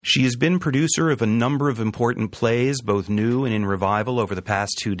She has been producer of a number of important plays, both new and in revival, over the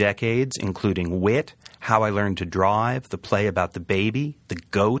past 2 decades, including Wit, How I Learned to Drive, the play about the baby, The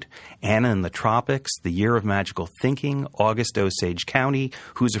Goat, Anna in the Tropics, The Year of Magical Thinking, August Osage County,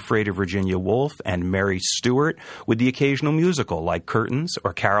 Who's Afraid of Virginia Woolf, and Mary Stuart, with the occasional musical like Curtains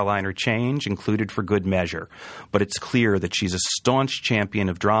or Caroline or Change included for good measure. But it's clear that she's a staunch champion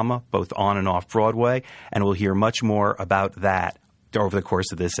of drama, both on and off Broadway, and we'll hear much more about that over the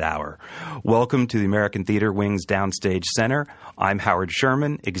course of this hour. Welcome to the American Theater Wing's Downstage Center. I'm Howard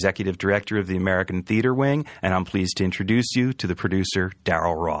Sherman, Executive Director of the American Theater Wing, and I'm pleased to introduce you to the producer,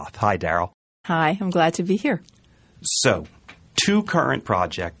 Daryl Roth. Hi, Daryl. Hi, I'm glad to be here. So, 2 current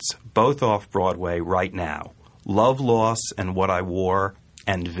projects, both off Broadway right now, Love, Loss, and What I Wore,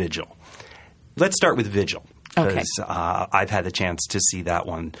 and Vigil. Let's start with Vigil, because I've had the chance to see that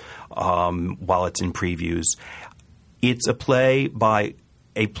one while it's in previews. It's a play by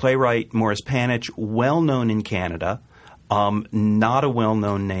a playwright, Morris Panitch, well-known in Canada, not a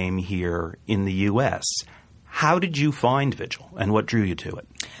well-known name here in the U.S. How did you find Vigil, and what drew you to it?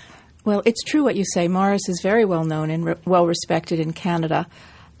 Well, it's true what you say. Morris is very well-known and well-respected in Canada.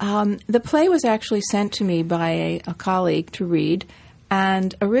 The play was actually sent to me by a colleague to read,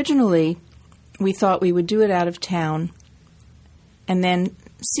 and originally we thought we would do it out of town and then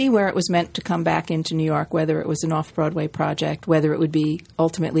see where it was meant to come back into New York, whether it was an off-Broadway project, whether it would be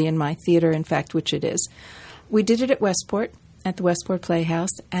ultimately in my theater, in fact, which it is. We did it at Westport, at the Westport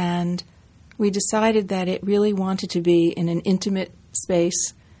Playhouse, and we decided that it really wanted to be in an intimate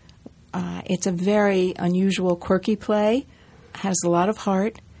space. It's a very unusual, quirky play, has a lot of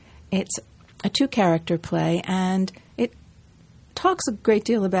heart. It's a 2-character play, and it talks a great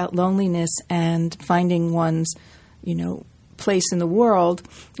deal about loneliness and finding one's, place in the world,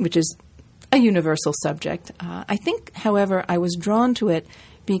 which is a universal subject. I think, however, I was drawn to it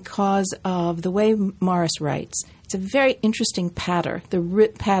because of the way Morris writes. It's a very interesting patter, the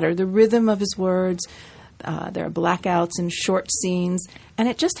rhythm of his words. There are blackouts and short scenes, and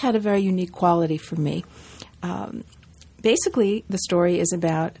it just had a very unique quality for me. Basically, the story is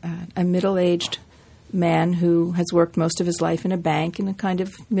about a middle-aged man who has worked most of his life in a bank in a kind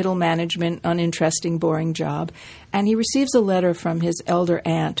of middle management, uninteresting, boring job. And he receives a letter from his elder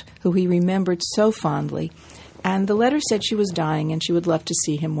aunt, who he remembered so fondly. And the letter said she was dying and she would love to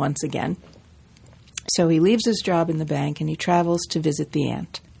see him once again. So he leaves his job in the bank and he travels to visit the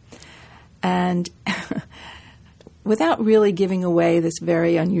aunt. And without really giving away this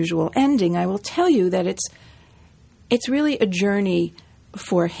very unusual ending, I will tell you that it's really a journey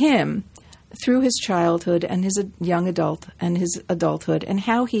for him through his childhood and his young adult and his adulthood, and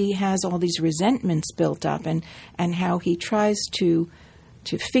how he has all these resentments built up, and how he tries to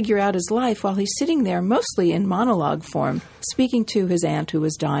figure out his life while he's sitting there, mostly in monologue form, speaking to his aunt who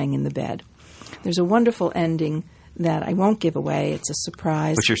is dying in the bed. There's a wonderful ending that I won't give away. It's a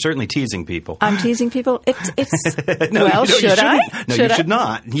surprise. But you're certainly teasing people. I'm teasing people. It's no, well, should I? No, you should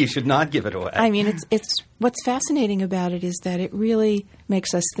not. You should not give it away. I mean, it's what's fascinating about it is that it really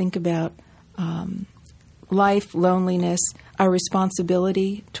makes us think about life, loneliness, our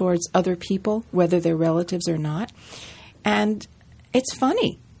responsibility towards other people, whether they're relatives or not. And it's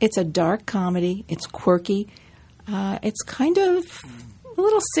funny. It's a dark comedy. It's quirky. It's kind of a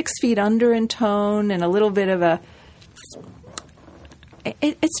little 6 feet under in tone and a little bit of a...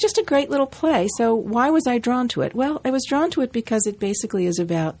 It's just a great little play. So why was I drawn to it? Well, I was drawn to it because it basically is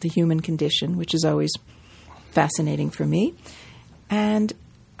about the human condition, which is always fascinating for me. And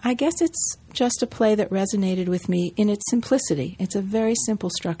I guess it's just a play that resonated with me in its simplicity. It's a very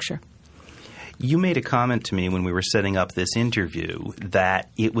simple structure. You made a comment to me when we were setting up this interview that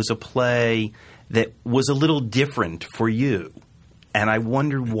it was a play that was a little different for you. And I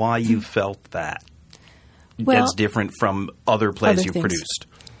wondered why you felt that. That's different from other plays you've produced.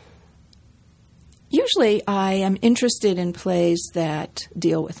 Usually I am interested in plays that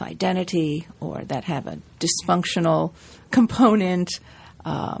deal with identity or that have a dysfunctional component.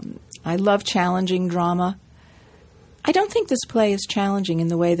 I love challenging drama. I don't think this play is challenging in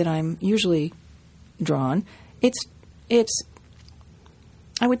the way that I'm usually drawn. It's.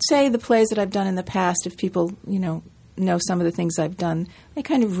 I would say the plays that I've done in the past, if people, know some of the things I've done, they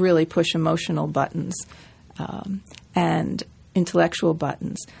kind of really push emotional buttons and intellectual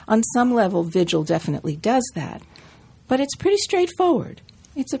buttons. On some level, Vigil definitely does that. But it's pretty straightforward.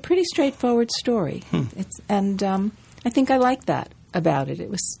 It's a pretty straightforward story. I think I like that about it. It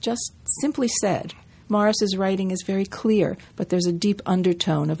was just simply said. Morris's writing is very clear, but there's a deep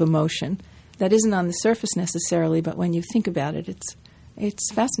undertone of emotion that isn't on the surface necessarily, but when you think about it,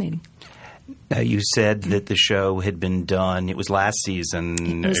 it's fascinating. You said that the show had been done. It was last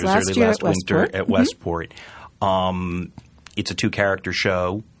season. It was last year last at winter Westport. at Westport. It's a 2-character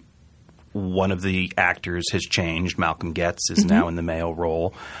show. One of the actors has changed. Malcolm Getz is now in the male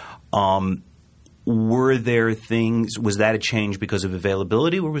role. Were there things? Was that a change because of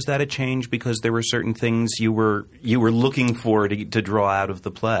availability, or was that a change because there were certain things you were looking for to draw out of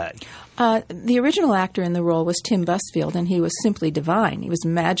the play? The original actor in the role was Tim Busfield, and he was simply divine. He was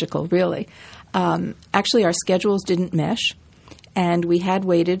magical, really. Actually, our schedules didn't mesh, and we had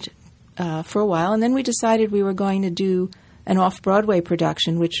waited for a while, and then we decided we were going to do an off-Broadway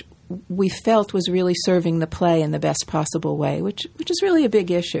production, which we felt was really serving the play in the best possible way, which is really a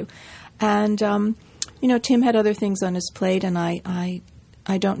big issue. And, Tim had other things on his plate, and I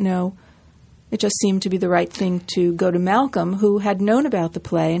don't know. It just seemed to be the right thing to go to Malcolm, who had known about the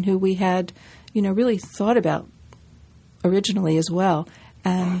play and who we had, really thought about originally as well.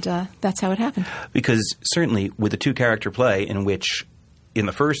 And that's how it happened. Because certainly with a 2-character play in which in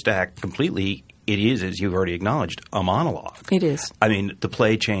the first act completely it is, as you've already acknowledged, a monologue. It is. I mean, the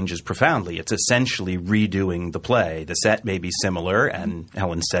play changes profoundly. It's essentially redoing the play. The set may be similar, and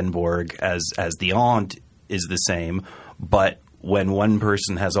Helen Stenborg as the aunt is the same, but when one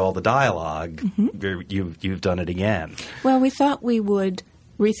person has all the dialogue, you've done it again. Well, we thought we would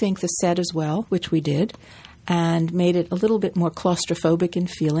rethink the set as well, which we did, and made it a little bit more claustrophobic in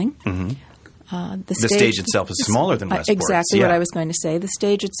feeling. The stage itself is smaller than Westport's. Exactly what I was going to say. The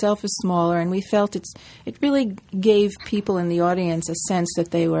stage itself is smaller, and we felt it really gave people in the audience a sense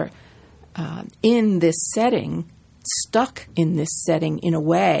that they were in this setting, stuck in this setting in a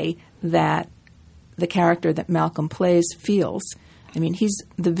way that the character that Malcolm plays feels. I mean,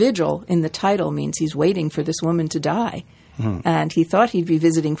 the vigil in the title means he's waiting for this woman to die. And he thought he'd be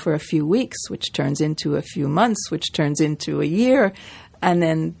visiting for a few weeks, which turns into a few months, which turns into a year, and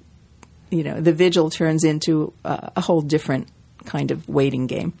then the vigil turns into a whole different kind of waiting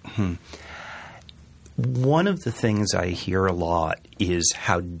game. One of the things I hear a lot is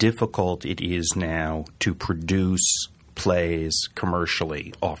how difficult it is now to produce plays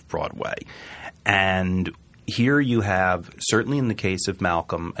commercially off-Broadway. And here you have, certainly in the case of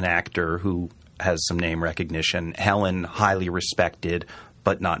Malcolm, an actor who has some name recognition, Helen, highly respected,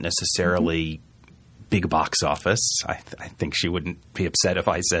 but not necessarily big box office. I think she wouldn't be upset if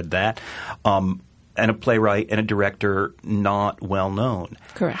I said that. And a playwright and a director not well known.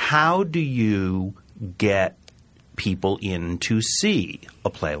 Correct. How do you get people in to see a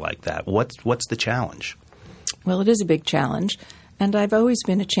play like that? What's the challenge? Well, it is a big challenge, and I've always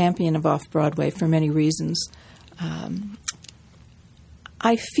been a champion of off-Broadway for many reasons.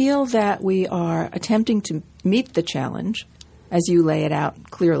 I feel that we are attempting to meet the challenge, as you lay it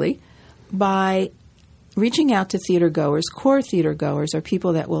out clearly, by reaching out to theater goers. Core theater goers are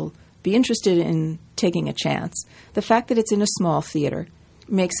people that will be interested in taking a chance. The fact that it's in a small theater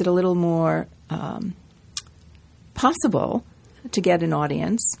makes it a little more possible to get an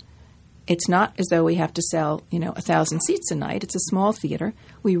audience. It's not as though we have to sell, 1,000 seats a night. It's a small theater.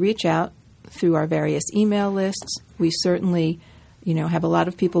 We reach out through our various email lists. We certainly, have a lot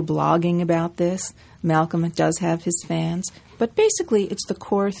of people blogging about this. Malcolm does have his fans. But basically, it's the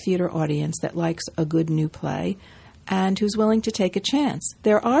core theater audience that likes a good new play and who's willing to take a chance.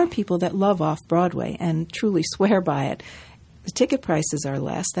 There are people that love off-Broadway and truly swear by it. The ticket prices are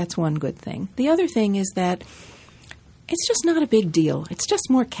less. That's one good thing. The other thing is that it's just not a big deal. It's just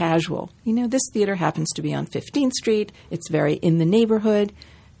more casual. This theater happens to be on 15th Street. It's very in the neighborhood.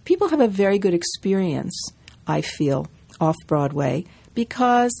 People have a very good experience, I feel, off-Broadway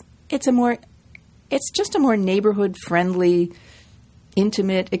because it's just a more neighborhood-friendly,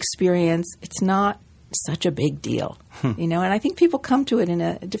 intimate experience. It's not such a big deal, and I think people come to it in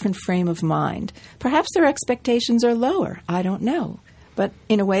a different frame of mind. Perhaps their expectations are lower. I don't know. But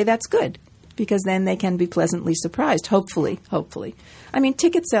in a way, that's good because then they can be pleasantly surprised, hopefully. I mean,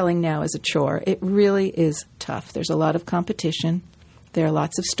 ticket selling now is a chore. It really is tough. There's a lot of competition. There are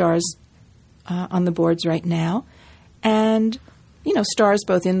lots of stars on the boards right now. And stars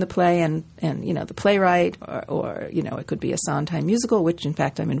both in the play and the playwright, or it could be a Sondheim musical, which, in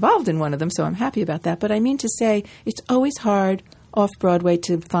fact, I'm involved in one of them, so I'm happy about that. But I mean to say it's always hard off-Broadway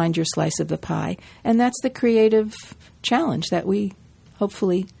to find your slice of the pie, and that's the creative challenge that we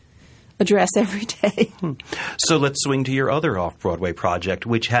hopefully address every day. So let's swing to your other off-Broadway project,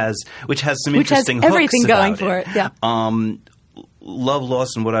 which has some interesting hooks everything going for it. Yeah. Love,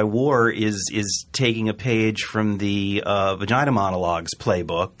 Loss, and What I Wore is taking a page from the Vagina Monologues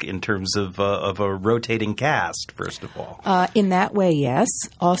playbook in terms of a rotating cast, first of all. In that way, yes.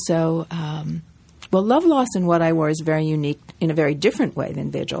 Also, Love, Loss, and What I Wore is very unique in a very different way than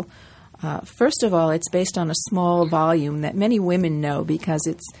Vigil. First of all, it's based on a small volume that many women know because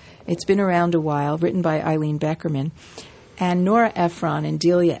it's been around a while, written by Eileen Beckerman. And Nora Ephron and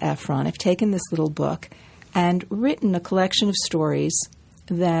Delia Ephron have taken this little book and written a collection of stories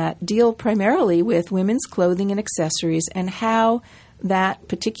that deal primarily with women's clothing and accessories and how that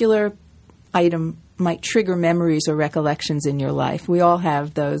particular item might trigger memories or recollections in your life. We all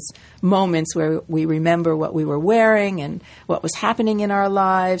have those moments where we remember what we were wearing and what was happening in our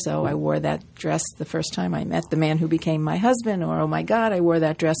lives. Oh, I wore that dress the first time I met the man who became my husband, or oh my God, I wore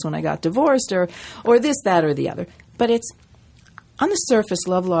that dress when I got divorced, or this, that, or the other. But it's on the surface,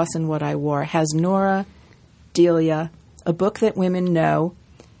 Love, Loss, and What I Wore has Nora, Delia, a book that women know,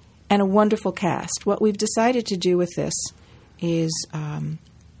 and a wonderful cast. What we've decided to do with this is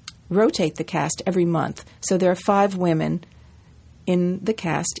rotate the cast every month. So there are 5 women in the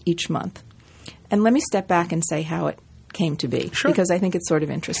cast each month. And let me step back and say how it came to be, Sure. because I think it's sort of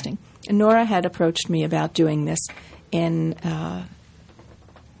interesting. And Nora had approached me about doing this in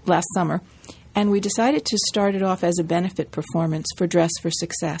last summer, and we decided to start it off as a benefit performance for Dress for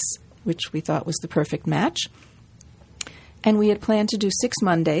Success, which we thought was the perfect match. And we had planned to do 6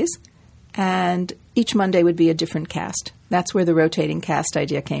 Mondays, and each Monday would be a different cast. That's where the rotating cast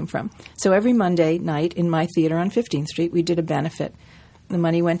idea came from. So every Monday night in my theater on 15th Street, we did a benefit. The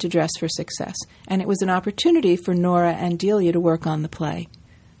money went to Dress for Success. And it was an opportunity for Nora and Delia to work on the play.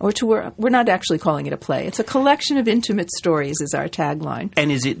 Or to work, we're not actually calling it a play. It's a collection of intimate stories is our tagline.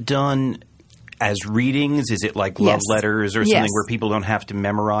 And is it done as readings? Is it like love letters or something where people don't have to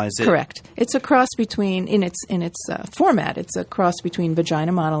memorize it? Correct. It's a cross between, in its format, it's a cross between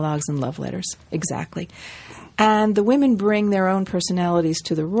vagina monologues and love letters. Exactly. And the women bring their own personalities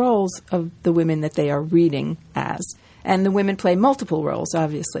to the roles of the women that they are reading as. And the women play multiple roles,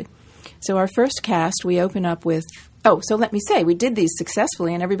 obviously. So our first cast, we open up with, so let me say, we did these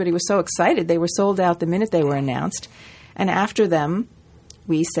successfully, and everybody was so excited. They were sold out the minute they were announced. And after them,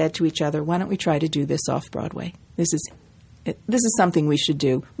 we said to each other, why don't we try to do this off-Broadway? This is something we should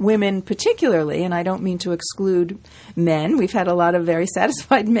do. Women particularly, and I don't mean to exclude men. We've had a lot of very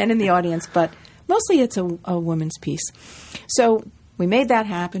satisfied men in the audience, but mostly it's a woman's piece. So we made that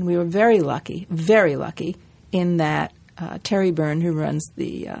happen. We were very lucky in that Terry Byrne, who runs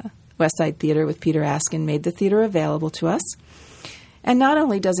the West Side Theater with Peter Askin, made the theater available to us. And not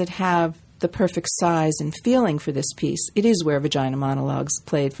only does it have the perfect size and feeling for this piece, it is where Vagina Monologues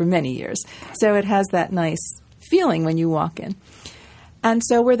played for many years. So it has that nice feeling when you walk in. And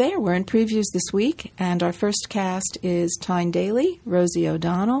so we're there. We're in previews this week, and our first cast is Tyne Daly, Rosie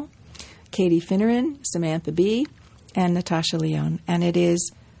O'Donnell, Katie Finneran, Samantha Bee, and Natasha Lyonne. And it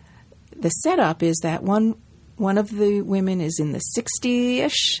is, the setup is that one of the women is in the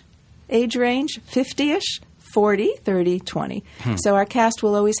 60-ish age range, 50-ish, 40, 30, 20. So our cast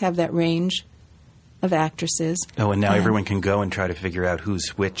will always have that range of actresses. Oh, and now everyone can go and try to figure out who's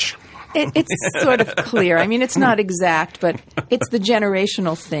which. It's sort of clear. I mean, it's not exact, but it's the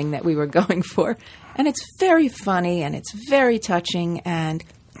generational thing that we were going for. And it's very funny, and it's very touching, and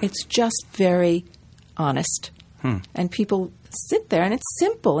it's just very honest. And people sit there, and it's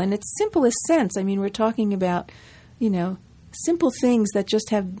simple, in its simplest sense. I mean, we're talking about, simple things that just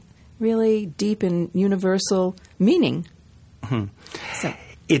have really deep and universal meaning. So.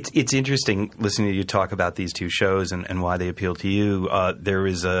 It's interesting listening to you talk about these two shows and why they appeal to you. There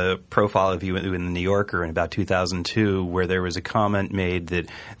was a profile of you in the New Yorker in about 2002 where there was a comment made that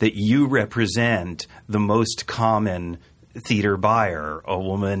you represent the most common theater buyer, a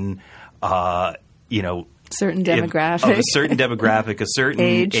woman, certain demographic. Of a certain demographic, a certain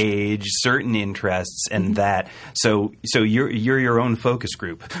age, certain interests, and that. So you're your own focus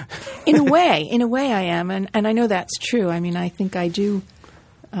group. In a way I am, and I know that's true. I mean, I think I do.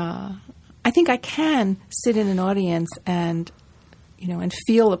 I think I can sit in an audience and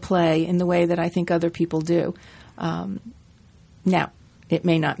feel a play in the way that I think other people do. Now, it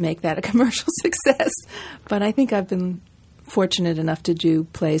may not make that a commercial success, but I think I've been fortunate enough to do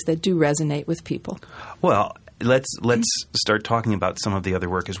plays that do resonate with people. Well, let's start talking about some of the other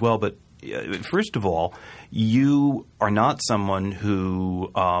work as well. But first of all, you are not someone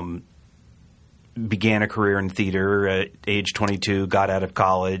who began a career in theater at age 22, got out of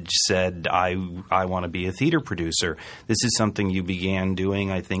college, said, I want to be a theater producer. This is something you began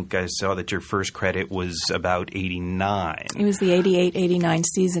doing. I think I saw that your first credit was about 89. It was the 88-89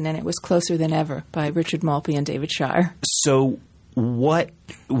 season, and it was Closer Than Ever by Richard Maltby and David Shire. So what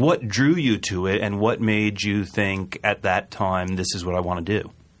drew you to it, and what made you think at that time, this is what I want to do?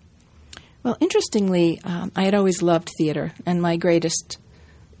 Well, interestingly, I had always loved theater, and my greatest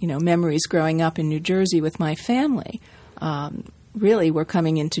memories growing up in New Jersey with my family really were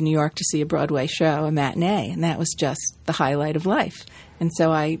coming into New York to see a Broadway show, a matinee, and that was just the highlight of life. And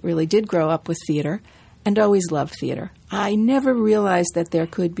so I really did grow up with theater and always loved theater. I never realized that there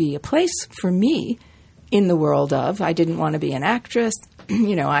could be a place for me in the world of. I didn't want to be an actress.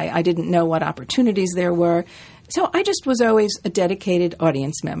 I didn't know what opportunities there were. So I just was always a dedicated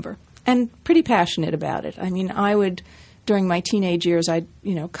audience member and pretty passionate about it. I mean, I would, during my teenage years, I'd,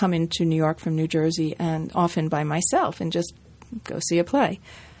 come into New York from New Jersey and often by myself and just go see a play.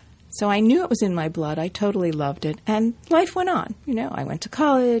 So I knew it was in my blood. I totally loved it. And life went on. I went to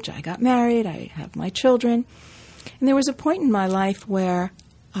college. I got married. I have my children. And there was a point in my life where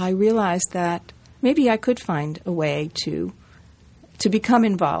I realized that maybe I could find a way to become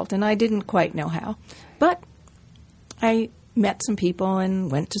involved. And I didn't quite know how. But I met some people and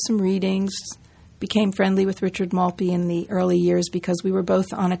went to some readings, became friendly with Richard Maltby in the early years because we were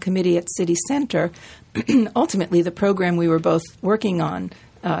both on a committee at City Center. Ultimately, the program we were both working on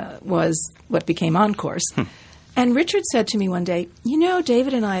was what became Encores. And Richard said to me one day,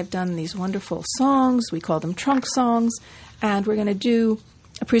 David and I have done these wonderful songs. We call them trunk songs. And we're going to do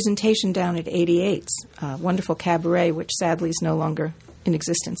a presentation down at 88's, wonderful cabaret, which sadly is no longer in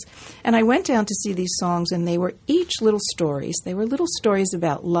existence. And I went down to see these songs, and they were each little stories. They were little stories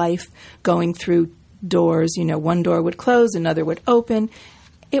about life going through doors. One door would close, another would open.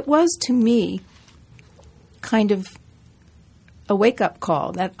 It was, to me, kind of a wake-up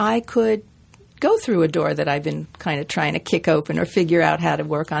call that I could go through a door that I've been kind of trying to kick open or figure out how to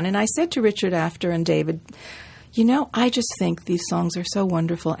work on. And I said to Richard after and David, I just think these songs are so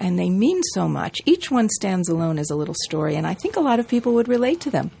wonderful and they mean so much. Each one stands alone as a little story, and I think a lot of people would relate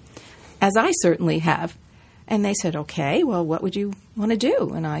to them, as I certainly have. And they said, okay, well, what would you want to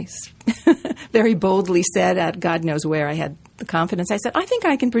do? And I very boldly said, at God knows where I had the confidence, I said, I think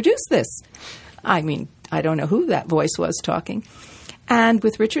I can produce this. I mean, I don't know who that voice was talking. And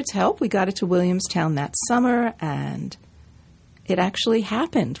with Richard's help, we got it to Williamstown that summer, and it actually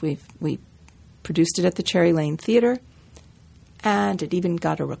happened. We produced it at the Cherry Lane Theater, and it even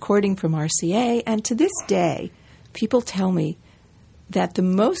got a recording from RCA. And to this day, people tell me that the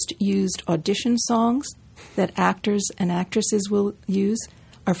most used audition songs that actors and actresses will use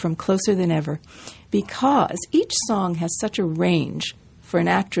are from Closer Than Ever, because each song has such a range for an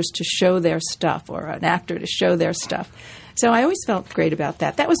actress to show their stuff or an actor to show their stuff. So I always felt great about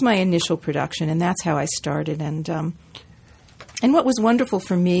that. That was my initial production, and that's how I started. And what was wonderful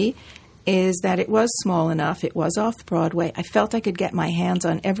for me is that it was small enough. It was off-Broadway. I felt I could get my hands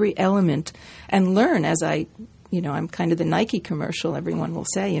on every element and learn as I'm kind of the Nike commercial. Everyone will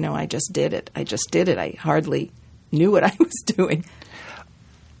say, I just did it. I hardly knew what I was doing.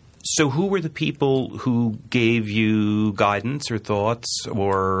 So who were the people who gave you guidance or thoughts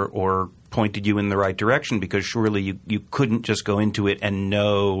or pointed you in the right direction? Because surely you couldn't just go into it and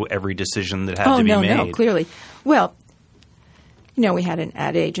know every decision that had to be made. No, clearly. Well, we had an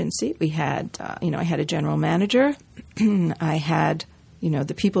ad agency. We had, I had a general manager. I had,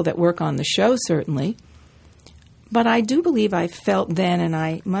 the people that work on the show, certainly. But I do believe I felt then, and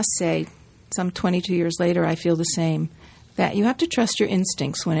I must say, some 22 years later, I feel the same, that you have to trust your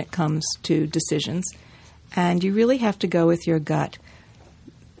instincts when it comes to decisions, and you really have to go with your gut.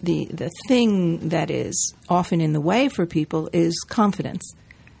 The thing that is often in the way for people is confidence.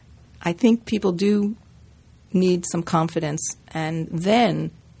 I think people do need some confidence, and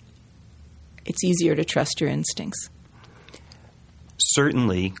then it's easier to trust your instincts.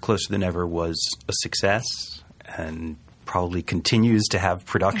 Certainly, Closer Than Ever was a success and probably continues to have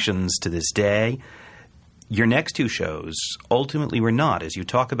productions to this day. Your next two shows ultimately were not. As you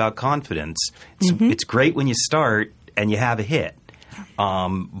talk about confidence, it's great when you start and you have a hit.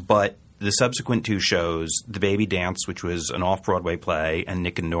 But the subsequent two shows, The Baby Dance, which was an off-Broadway play, and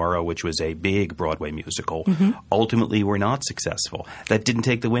Nick and Nora, which was a big Broadway musical, ultimately were not successful. That didn't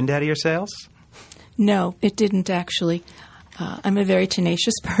take the wind out of your sails? No, it didn't actually. I'm a very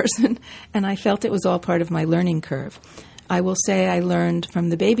tenacious person, and I felt it was all part of my learning curve. I will say I learned from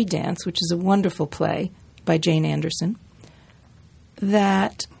The Baby Dance, which is a wonderful play by Jane Anderson,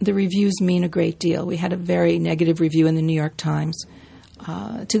 that the reviews mean a great deal. We had a very negative review in the New York Times.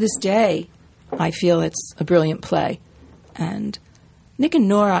 To this day, I feel it's a brilliant play. And Nick and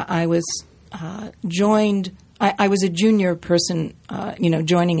Nora, I was joined. I was a junior person,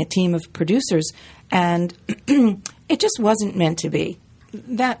 joining a team of producers, and it just wasn't meant to be.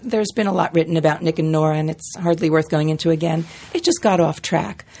 That there's been a lot written about Nick and Nora, and it's hardly worth going into again. It just got off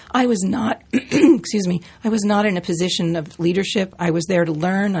track. I was not, I was not in a position of leadership. I was there to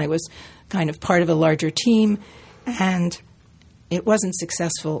learn. I was kind of part of a larger team, and it wasn't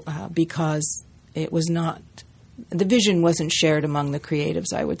successful because it was not the vision wasn't shared among the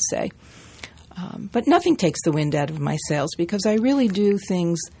creatives, I would say. But nothing takes the wind out of my sails because I really do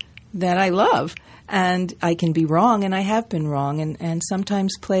things that I love. And I can be wrong, and I have been wrong. And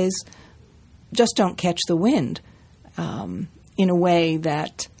sometimes plays just don't catch the wind in a way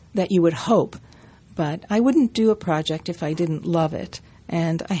that you would hope. But I wouldn't do a project if I didn't love it.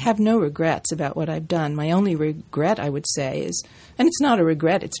 And I have no regrets about what I've done. My only regret, I would say, is, and it's not a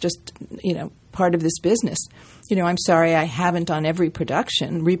regret, it's just, part of this business. I'm sorry I haven't on every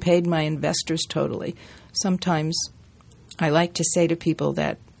production repaid my investors totally. Sometimes I like to say to people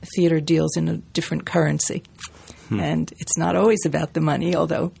that theater deals in a different currency. And it's not always about the money,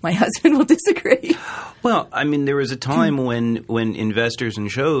 although my husband will disagree. Well, there was a time when investors and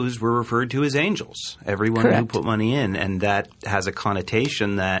shows were referred to as angels, everyone Correct. who put money in, and that has a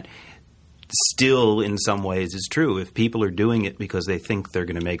connotation that still in some ways is true. If people are doing it because they think they're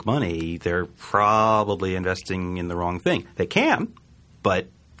going to make money, they're probably investing in the wrong thing. They can, but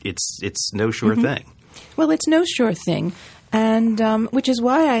it's no sure thing. Well, it's no sure thing. And which is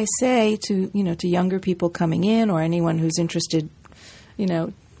why I say to younger people coming in or anyone who's interested,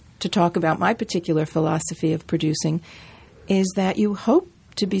 to talk about my particular philosophy of producing, is that you hope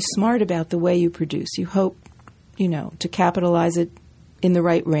to be smart about the way you produce. You hope, to capitalize it in the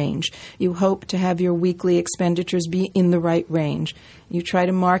right range. You hope to have your weekly expenditures be in the right range. You try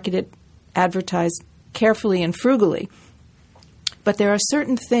to market it, advertise carefully and frugally. But there are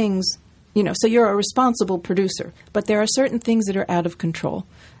certain things. So you're a responsible producer, but there are certain things that are out of control,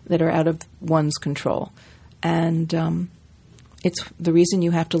 that are out of one's control. And it's the reason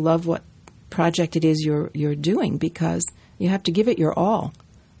you have to love what project it is you're doing, because you have to give it your all.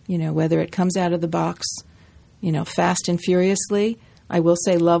 Whether it comes out of the box, fast and furiously. I will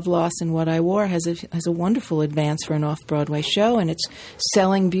say Love, Loss, and What I Wore has a wonderful advance for an off-Broadway show, and it's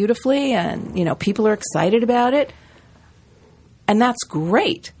selling beautifully, and, people are excited about it. And that's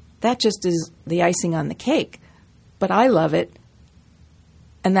great. That just is the icing on the cake. But I love it,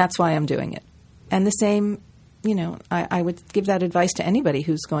 and that's why I'm doing it. And the same, I would give that advice to anybody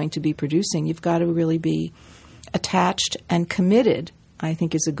who's going to be producing. You've got to really be attached and committed, I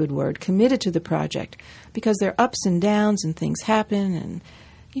think is a good word, committed to the project. Because there are ups and downs and things happen, and,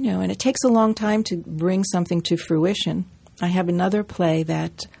 and it takes a long time to bring something to fruition. I have another play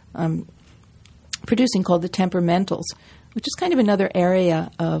that I'm producing called The Temperamentals, which is kind of another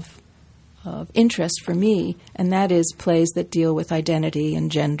area of interest for me, and that is plays that deal with identity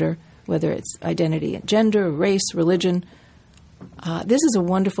and gender, whether it's identity and gender, race, religion. This is a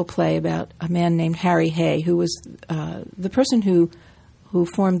wonderful play about a man named Harry Hay, who was the person who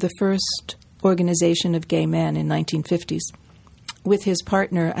formed the first organization of gay men in 1950s, with his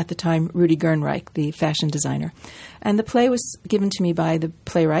partner at the time, Rudy Gernreich, the fashion designer. And the play was given to me by the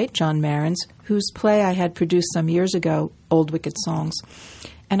playwright, John Marins, whose play I had produced some years ago, Old Wicked Songs.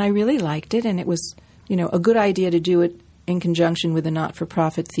 And I really liked it, and it was, a good idea to do it in conjunction with a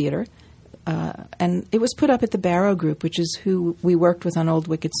not-for-profit theater. And it was put up at the Barrow Group, which is who we worked with on Old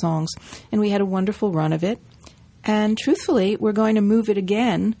Wicked Songs. And we had a wonderful run of it. And truthfully, we're going to move it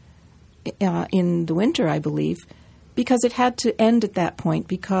again in the winter, I believe, because it had to end at that point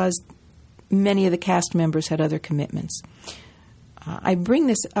because many of the cast members had other commitments. I bring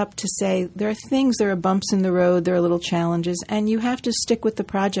this up to say there are bumps in the road, there are little challenges, and you have to stick with the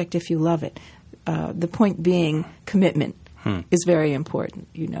project if you love it. The point being commitment is very important,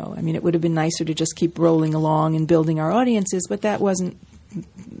 it would have been nicer to just keep rolling along and building our audiences, but that wasn't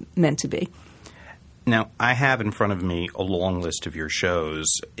meant to be. Now, I have in front of me a long list of your shows,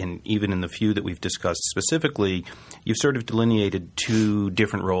 and even in the few that we've discussed specifically, you've sort of delineated two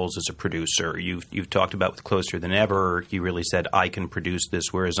different roles as a producer. You've talked about with Closer Than Ever, you really said, I can produce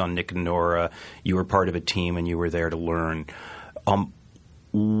this, whereas on Nick and Nora, you were part of a team and you were there to learn.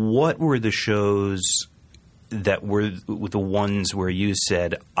 What were the shows that were the ones where you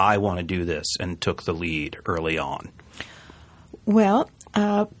said, I want to do this, and took the lead early on? Well,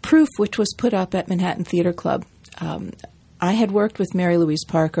 Proof, which was put up at Manhattan Theater Club. I had worked with Mary Louise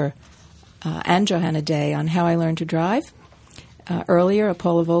Parker and Johanna Day on How I Learned to Drive earlier, a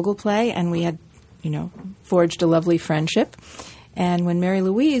Paula Vogel play, and we had, forged a lovely friendship. And when Mary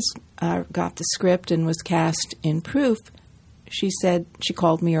Louise got the script and was cast in Proof, she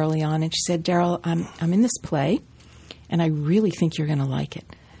called me early on and she said, Daryl, I'm in this play, and I really think you're going to like it.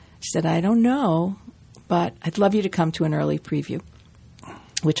 She said, I don't know, but I'd love you to come to an early preview,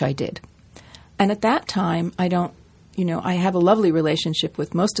 which I did. And at that time, I have a lovely relationship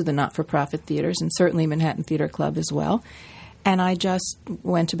with most of the not-for-profit theaters, and certainly Manhattan Theater Club as well. And I just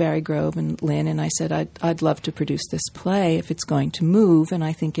went to Barry Grove and Lynn, and I said, I'd love to produce this play if it's going to move, and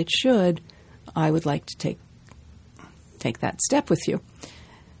I think it should. I would like to take take that step with you.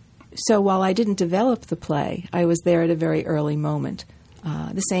 So while I didn't develop the play, I was there at a very early moment.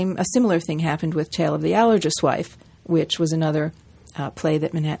 A similar thing happened with Tale of the Allergist's Wife, which was another play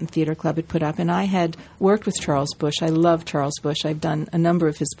that Manhattan Theatre Club had put up. And I had worked with Charles Busch. I love Charles Busch. I've done a number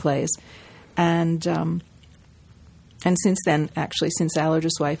of his plays. And since then, actually, since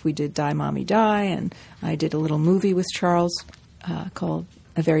Allergist's Wife, we did Die, Mommy, Die. And I did a little movie with Charles called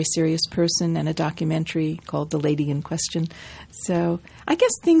A Very Serious Person, and a documentary called The Lady in Question. So I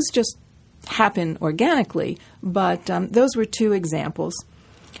guess things just happen organically, but those were two examples.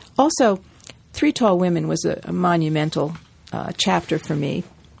 Also, Three Tall Women was a monumental chapter for me.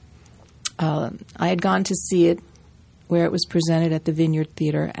 I had gone to see it where it was presented at the Vineyard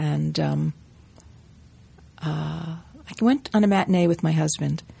Theatre, and I went on a matinee with my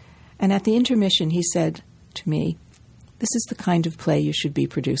husband, and at the intermission he said to me, "This is the kind of play you should be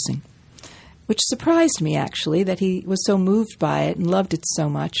producing," which surprised me, actually, that he was so moved by it and loved it so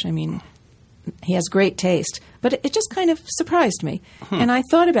much. I mean, he has great taste, but it just kind of surprised me. And I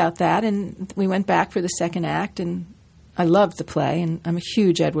thought about that, and we went back for the second act, and I loved the play, and I'm a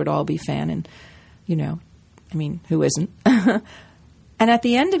huge Edward Albee fan, and, you know, I mean, who isn't? And at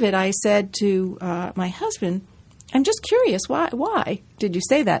the end of it, I said to my husband, "I'm just curious, why did you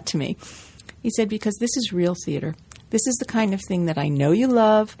say that to me?" He said, "Because this is real theater. This is the kind of thing that I know you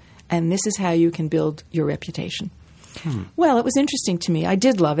love, and this is how you can build your reputation." Well, it was interesting to me. I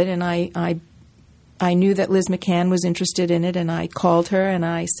did love it, and I knew that Liz McCann was interested in it, and I called her, and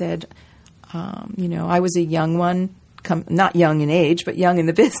I said, I was a young one, not young in age, but young in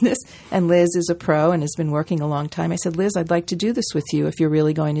the business, and Liz is a pro and has been working a long time. I said, "Liz, I'd like to do this with you if you're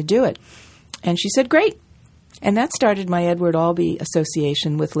really going to do it." And she said, "Great." And that started my Edward Albee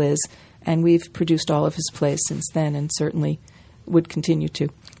association with Liz, and we've produced all of his plays since then, and certainly would continue to.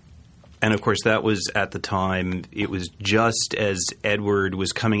 And, of course, that was at the time, it was just as Edward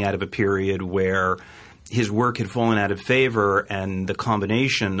was coming out of a period where his work had fallen out of favor, and the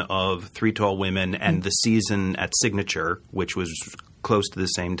combination of Three Tall Women and the season at Signature, which was close to the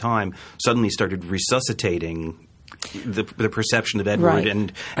same time, suddenly started resuscitating the perception of Edward. Right.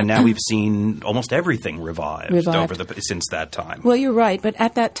 And now we've seen almost everything revived. Since that time. Well, you're right. But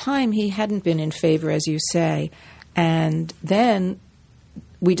at that time, he hadn't been in favor, as you say. And then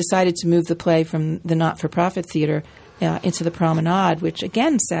we decided to move the play from the not-for-profit theater into the Promenade, which,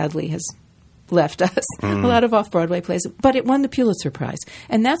 again, sadly has left us a lot of off-Broadway plays. But it won the Pulitzer Prize.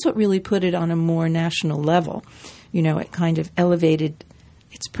 And that's what really put it on a more national level. You know, it kind of elevated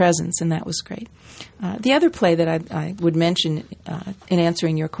its presence, and that was great. The other play that I would mention in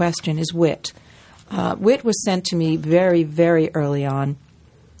answering your question is Wit. Wit was sent to me very, very early on,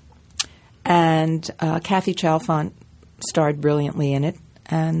 and Kathy Chalfant starred brilliantly in it.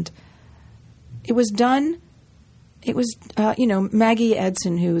 And it was done, Maggie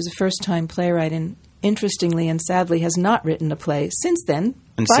Edson, who was a first-time playwright, and interestingly and sadly has not written a play since then.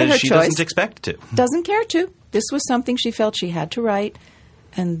 And by says her she choice. doesn't expect to. Doesn't care to. This was something she felt she had to write,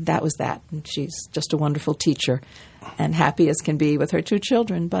 and that was that. And she's just a wonderful teacher and happy as can be with her two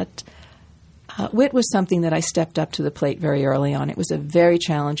children. But Wit was something that I stepped up to the plate very early on. It was a very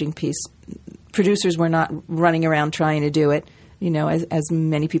challenging piece. Producers were not running around trying to do it. You know, as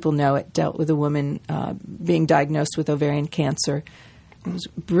many people know, it dealt with a woman being diagnosed with ovarian cancer. It was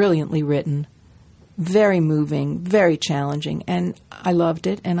brilliantly written, very moving, very challenging, and I loved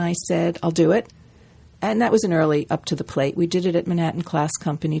it, and I said, "I'll do it." And that was an early up to the plate. We did it at Manhattan Class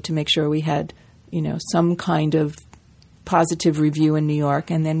Company to make sure we had, some kind of positive review in New York,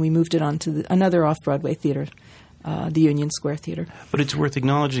 and then we moved it on to another off-Broadway theater, the Union Square Theater. But it's worth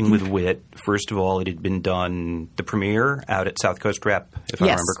acknowledging with Wit, first of all, it had been done, the premiere out at South Coast Rep, if I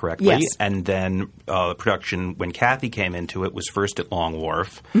remember correctly. Yes. And then production, when Kathy came into it, was first at Long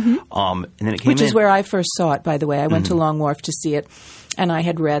Wharf. And then it came Which is where I first saw it, by the way. I went to Long Wharf to see it, and I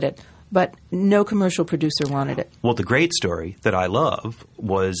had read it. But no commercial producer wanted it. Well, the great story that I love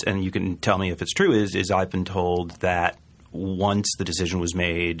was, and you can tell me if it's true, is I've been told that once the decision was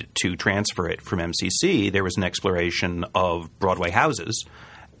made to transfer it from MCC, there was an exploration of Broadway houses,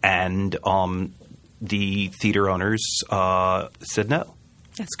 and the theater owners said no.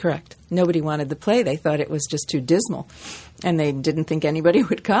 That's correct. Nobody wanted the play. They thought it was just too dismal, and they didn't think anybody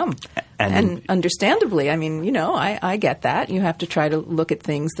would come. And understandably, I mean, I get that. You have to try to look at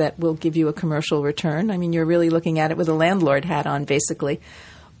things that will give you a commercial return. I mean, you're really looking at it with a landlord hat on, basically.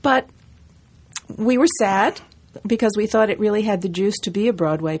 But we were sad because we thought it really had the juice to be a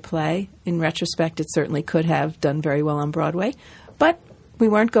Broadway play. In retrospect, it certainly could have done very well on Broadway. But we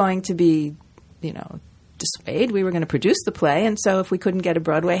weren't going to be, dissuade. We were going to produce the play, and so if we couldn't get a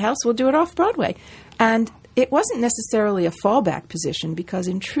Broadway house, we'll do it off Broadway. And it wasn't necessarily a fallback position because,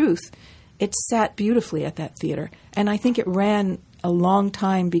 in truth, it sat beautifully at that theater. And I think it ran a long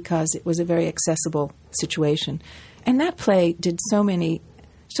time because it was a very accessible situation. And that play did so many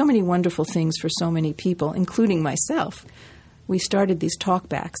wonderful things for so many people, including myself. We started these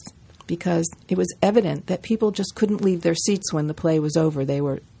talkbacks because it was evident that people just couldn't leave their seats when the play was over. They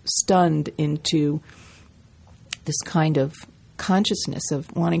were stunned into this kind of consciousness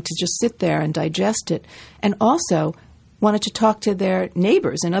of wanting to just sit there and digest it, and also wanted to talk to their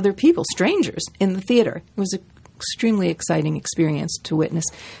neighbors and other people, strangers, in the theater. It was an extremely exciting experience to witness.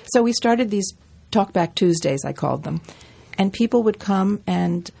 So we started these Talkback Tuesdays, I called them, and people would come,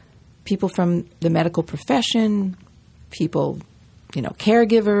 and people from the medical profession, people,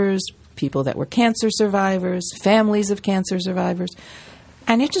 caregivers, people that were cancer survivors, families of cancer survivors.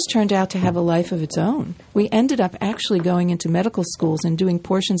 And it just turned out to have a life of its own. We ended up actually going into medical schools and doing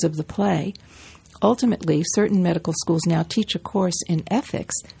portions of the play. Ultimately, certain medical schools now teach a course in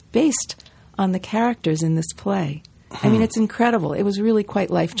ethics based on the characters in this play. I mean, it's incredible. It was really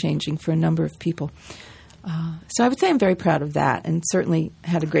quite life-changing for a number of people. So I would say I'm very proud of that, and certainly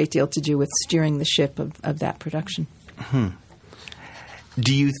had a great deal to do with steering the ship of that production.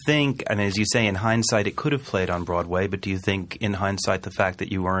 Do you think, as you say, in hindsight, it could have played on Broadway, but do you think, in hindsight, the fact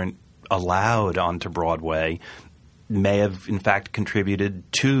that you weren't allowed onto Broadway may have, in fact, contributed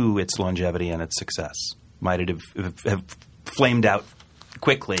to its longevity and its success? Might it have flamed out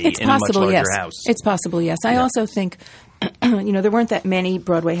quickly in a much larger house? It's possible, yes. I also think, there weren't that many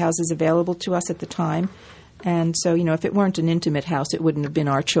Broadway houses available to us at the time. And so, if it weren't an intimate house, it wouldn't have been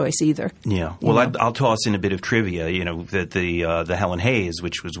our choice either. Yeah. Well, I'll toss in a bit of trivia. That the Helen Hayes,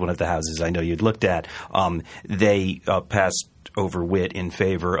 which was one of the houses I know you'd looked at, they passed over Wit in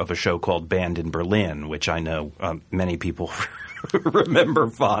favor of a show called Band in Berlin, which I know many people remember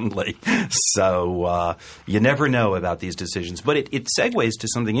fondly. So you never know about these decisions. But it segues to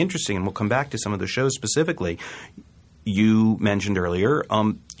something interesting, and we'll come back to some of the shows specifically. You mentioned earlier,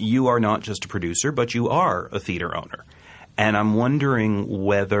 you are not just a producer, but you are a theater owner. And I'm wondering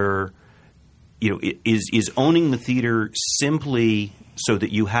whether, is owning the theater simply so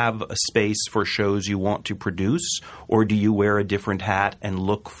that you have a space for shows you want to produce, or do you wear a different hat and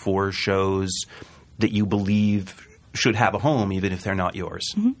look for shows that you believe should have a home, even if they're not yours?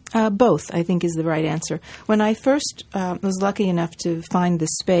 Mm-hmm. Both, I think, is the right answer. When I first was lucky enough to find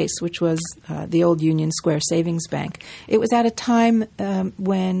this space, which was the old Union Square Savings Bank, it was at a time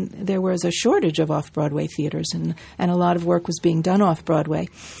when there was a shortage of off-Broadway theaters, and a lot of work was being done off-Broadway.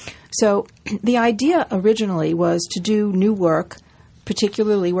 So the idea originally was to do new work,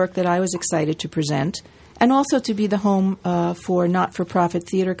 particularly work that I was excited to present, and also to be the home for not-for-profit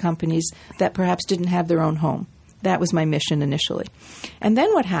theater companies that perhaps didn't have their own home. That was my mission initially. And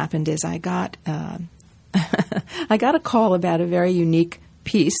then what happened is I got I got a call about a very unique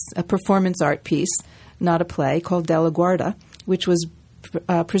piece, a performance art piece, not a play, called De La Guarda, which was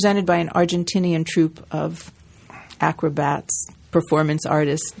presented by an Argentinian troupe of acrobats, performance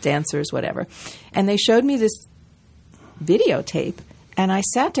artists, dancers, whatever. And they showed me this videotape, and I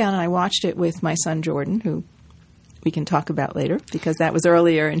sat down and I watched it with my son Jordan, who we can talk about later, because that was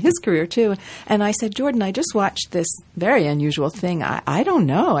earlier in his career, too. And I said, Jordan, I just watched this very unusual thing. I don't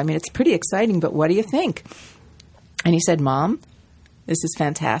know. I mean, it's pretty exciting, but what do you think? And he said, Mom, this is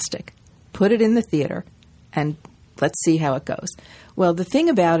fantastic. Put it in the theater, and let's see how it goes. Well, the thing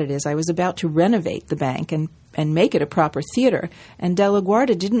about it is I was about to renovate the bank and make it a proper theater, and De La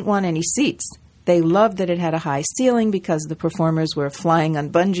Guarda didn't want any seats. They loved that it had a high ceiling because the performers were flying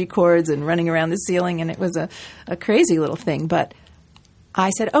on bungee cords and running around the ceiling, and it was a crazy little thing. But I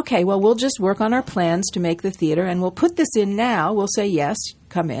said, okay, well, we'll just work on our plans to make the theater, and we'll put this in now. We'll say, yes,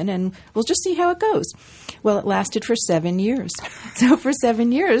 come in, and we'll just see how it goes. Well, it lasted for 7 years. So for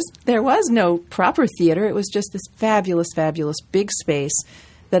 7 years, there was no proper theater. It was just this fabulous, fabulous big space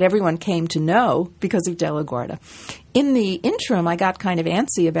that everyone came to know because of De La Guarda. In the interim, I got kind of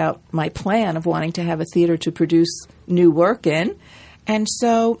antsy about my plan of wanting to have a theater to produce new work in. And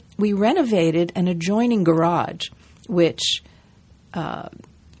so we renovated an adjoining garage, which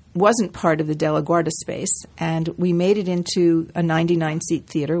wasn't part of the De La Guarda space, and we made it into a 99-seat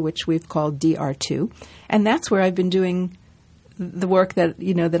theater, which we've called DR2. And that's where I've been doing the work that,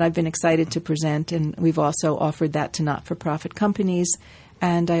 that I've been excited to present, and we've also offered that to not-for-profit companies.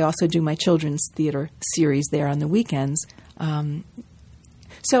 And I also do my children's theater series there on the weekends.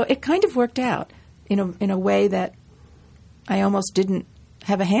 So it kind of worked out in a way that I almost didn't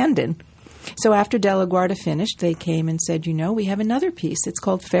have a hand in. So after De La Guarda finished, they came and said, we have another piece. It's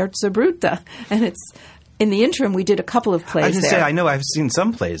called Forza Bruta, and In the interim, we did a couple of plays I was going to there. say, I know I've seen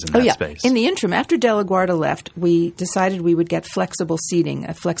some plays in that space. In the interim, after De La Guarda left, we decided we would get flexible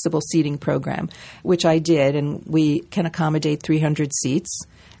seating program, which I did, and we can accommodate 300 seats,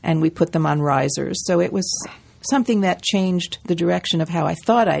 and we put them on risers. So it was something that changed the direction of how I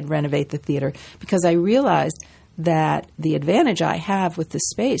thought I'd renovate the theater, because I realized that the advantage I have with this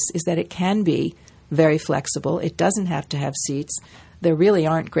space is that it can be very flexible. It doesn't have to have seats. There really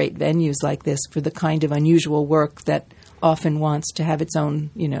aren't great venues like this for the kind of unusual work that often wants to have its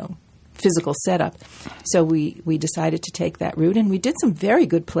own, physical setup. So we decided to take that route, and we did some very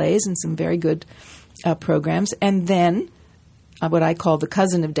good plays and some very good programs. And then what I call the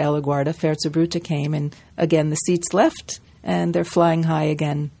cousin of De La Guarda, Ferza Bruta, came, and again the seats left, and they're flying high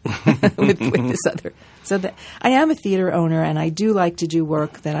again with this other. So I am a theater owner, and I do like to do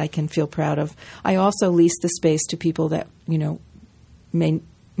work that I can feel proud of. I also lease the space to people that, may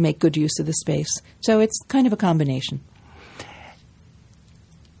make good use of the space. So it's kind of a combination.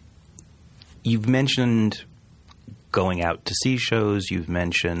 You've mentioned going out to see shows. You've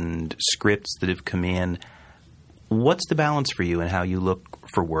mentioned scripts that have come in. What's the balance for you in how you look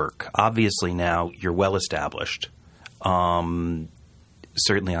for work? Obviously now you're well established.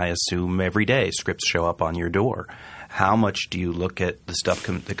 Certainly I assume every day scripts show up on your door. How much do you look at the stuff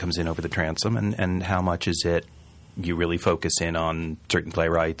that comes in over the transom, and how much is it you really focus in on certain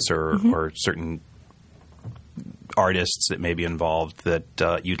playwrights or certain artists that may be involved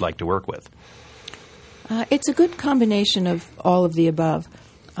that you'd like to work with? It's a good combination of all of the above.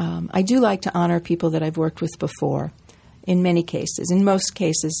 I do like to honor people that I've worked with before, in many cases. In most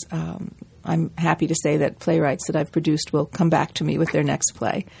cases, I'm happy to say that playwrights that I've produced will come back to me with their next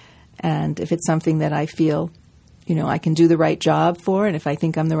play. And if it's something that I feel, I can do the right job for, and if I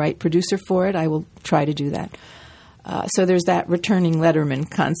think I'm the right producer for it, I will try to do that. So there's that returning Letterman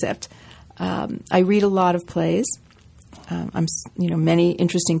concept. I read a lot of plays. Many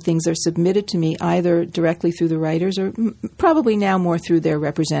interesting things are submitted to me either directly through the writers or probably now more through their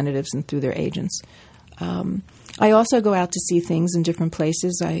representatives and through their agents. I also go out to see things in different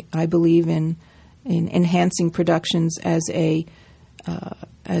places. I believe in enhancing productions as a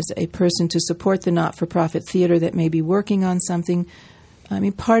person to support the not-for-profit theater that may be working on something. I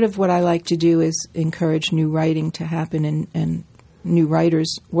mean, part of what I like to do is encourage new writing to happen and new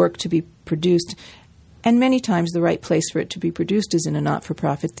writers' work to be produced. And many times the right place for it to be produced is in a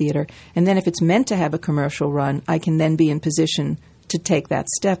not-for-profit theater. And then if it's meant to have a commercial run, I can then be in position to take that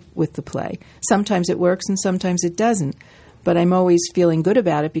step with the play. Sometimes it works and sometimes it doesn't. But I'm always feeling good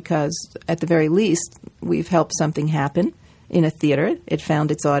about it because, at the very least, we've helped something happen in a theater. It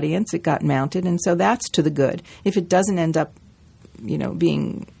found its audience. It got mounted. And so that's to the good. If it doesn't end up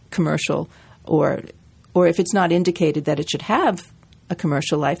being commercial, or if it's not indicated that it should have a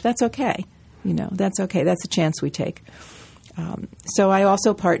commercial life, that's okay. That's okay. That's a chance we take. So I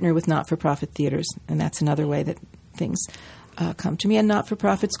also partner with not-for-profit theaters, and that's another way that things come to me. And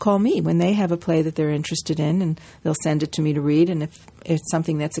not-for-profits call me when they have a play that they're interested in, and they'll send it to me to read. And if it's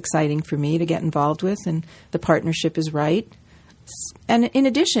something that's exciting for me to get involved with and the partnership is right. And in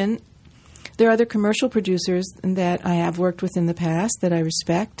addition, there are other commercial producers that I have worked with in the past that I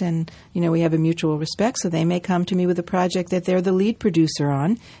respect, and, we have a mutual respect, so they may come to me with a project that they're the lead producer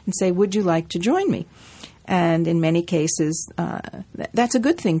on and say, would you like to join me? And in many cases, that's a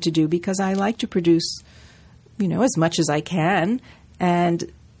good thing to do because I like to produce, as much as I can,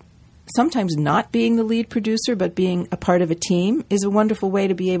 and sometimes not being the lead producer but being a part of a team is a wonderful way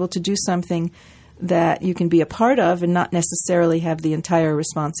to be able to do something that you can be a part of and not necessarily have the entire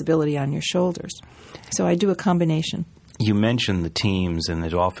responsibility on your shoulders. So I do a combination. You mentioned the teams, and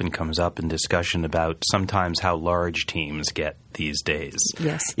it often comes up in discussion about sometimes how large teams get these days.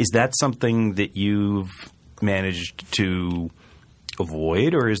 Yes. Is that something that you've managed to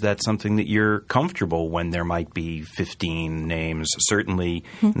avoid, or is that something that you're comfortable when there might be 15 names? Certainly,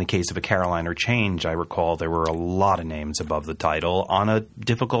 in the case of A Caroline or Change, I recall there were a lot of names above the title on a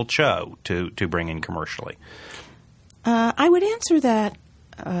difficult show to bring in commercially. I would answer that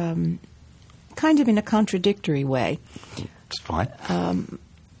kind of in a contradictory way. It's fine.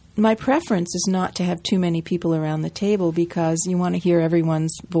 My preference is not to have too many people around the table because you want to hear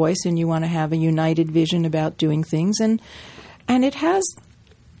everyone's voice and you want to have a united vision about doing things. And it has,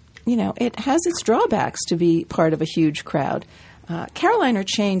 it has its drawbacks to be part of a huge crowd. Caroline or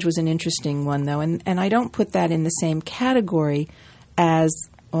Change was an interesting one, though, and I don't put that in the same category as,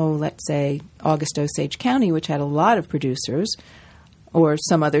 let's say, August Osage County, which had a lot of producers, or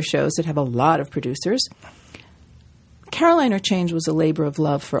some other shows that have a lot of producers. Caroline or Change was a labor of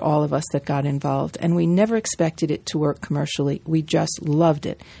love for all of us that got involved, and we never expected it to work commercially. We just loved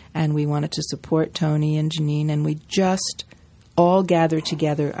it, and we wanted to support Tony and Janine, and we just all gathered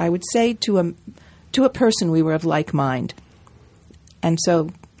together. I would say to a person we were of like mind, and so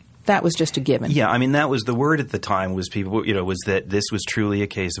that was just a given. Yeah, I mean, that was the word at the time. Was people, was that this was truly a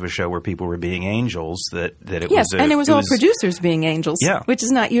case of a show where people were being angels. That it yes, was. And it was all producers being angels. Yeah. Which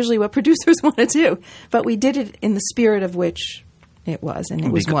is not usually what producers want to do, but we did it in the spirit of which it was, and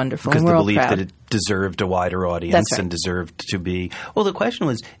it was wonderful. Because and we're the all belief proud. that it deserved a wider audience. That's right. And deserved to be. Well, the question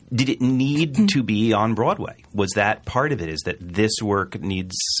was, did it need to be on Broadway? Was that part of it? Is that this work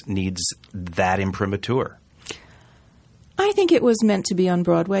needs that imprimatur? I think it was meant to be on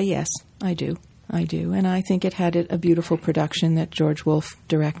Broadway, yes, I do. And I think it had a beautiful production that George Wolfe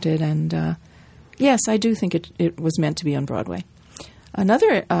directed, and yes, I do think it was meant to be on Broadway.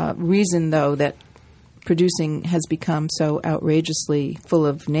 Another reason, though, that producing has become so outrageously full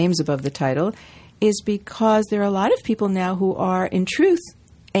of names above the title is because there are a lot of people now who are, in truth,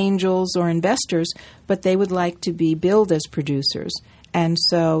 angels or investors, but they would like to be billed as producers. And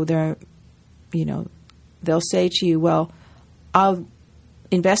so they'll say to you, well, I'll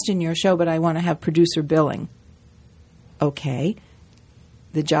invest in your show, but I want to have producer billing. Okay.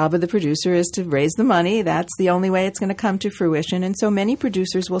 The job of the producer is to raise the money. That's the only way it's going to come to fruition. And so many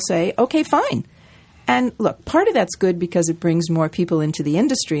producers will say, okay, fine. And look, part of that's good because it brings more people into the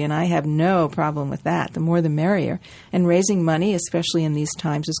industry, and I have no problem with that. The more the merrier. And raising money, especially in these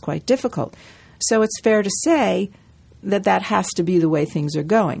times, is quite difficult. So it's fair to say that has to be the way things are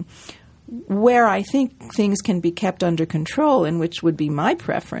going. Where I think things can be kept under control, and which would be my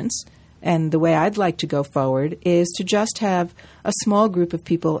preference, and the way I'd like to go forward, is to just have a small group of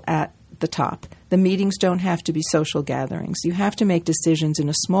people at the top. The meetings don't have to be social gatherings. You have to make decisions in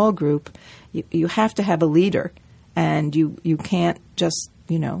a small group. You have to have a leader, and you can't just,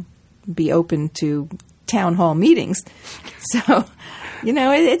 be open to town hall meetings. So,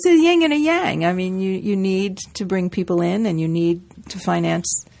 it's a yin and a yang. I mean, you need to bring people in, and you need to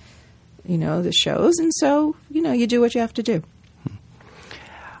finance the shows, and so, you do what you have to do.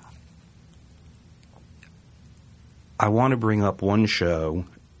 I want to bring up one show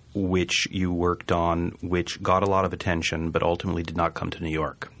which you worked on, which got a lot of attention, but ultimately did not come to New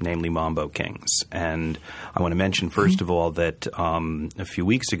York, namely Mambo Kings. And I want to mention, first of all, that a few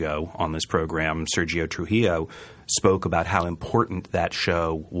weeks ago on this program, Sergio Trujillo spoke about how important that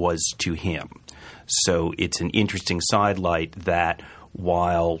show was to him. So it's an interesting sidelight that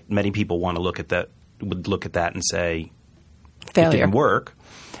while many people want to would look at that and say, failure. It didn't work,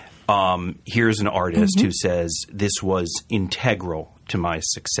 here's an artist who says this was integral to my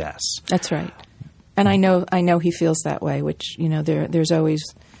success. That's right. And I know he feels that way, which, there's always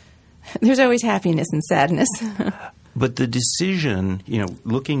happiness and sadness. But the decision,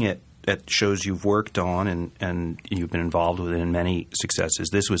 looking at shows you've worked on and you've been involved with in many successes,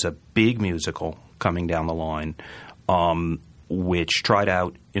 this was a big musical coming down the line, which tried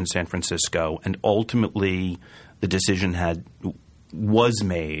out in San Francisco, and ultimately the decision was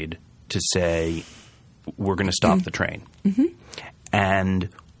made to say, we're going to stop the train. Mm-hmm. And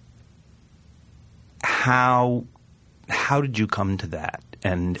how did you come to that,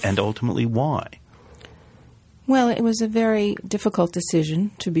 and ultimately why? Well, it was a very difficult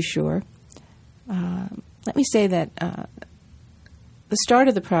decision, to be sure. Let me say that the start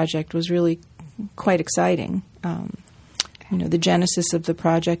of the project was really quite exciting. The genesis of the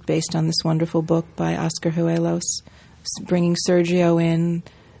project, based on this wonderful book by Oscar Huelos, bringing Sergio in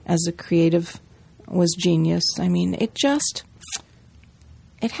as a creative, was genius. I mean, it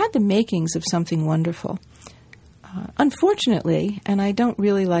had the makings of something wonderful. Unfortunately, and I don't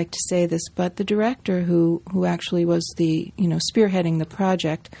really like to say this, but the director who actually was the spearheading the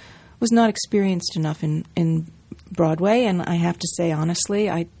project was not experienced enough in Broadway, and I have to say honestly,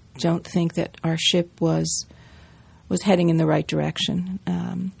 I don't think that our ship was heading in the right direction.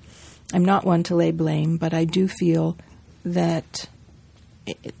 I'm not one to lay blame, but I do feel that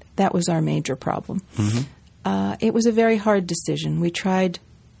that was our major problem. Mm-hmm. It was a very hard decision. We tried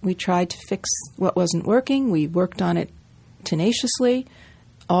to fix what wasn't working. We worked on it tenaciously.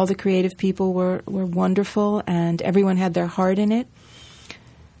 All the creative people were wonderful, and everyone had their heart in it.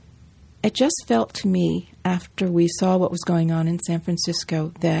 It just felt to me, after we saw what was going on in San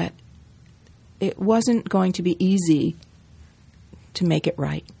Francisco, that it wasn't going to be easy to make it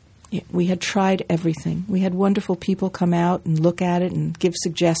right. We had tried everything. We had wonderful people come out and look at it and give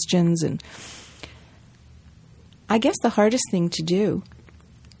suggestions. And I guess the hardest thing to do,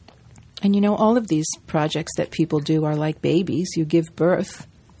 and all of these projects that people do are like babies. You give birth,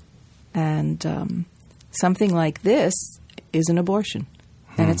 and something like this is an abortion,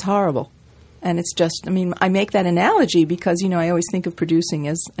 and it's horrible. And it's just, I mean, I make that analogy because, I always think of producing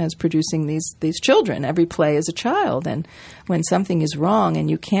as producing these children. Every play is a child. And when something is wrong and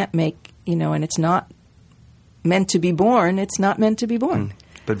you can't make, and it's not meant to be born, it's not meant to be born.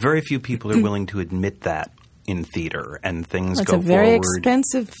 But very few people are willing to admit that in theater, and things go forward. It's a very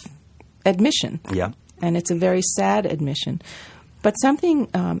expensive admission. Yeah. And it's a very sad admission. But something,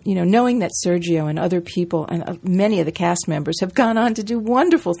 knowing that Sergio and other people and many of the cast members have gone on to do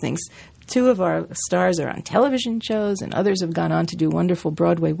wonderful things. 2 of our stars are on television shows, and others have gone on to do wonderful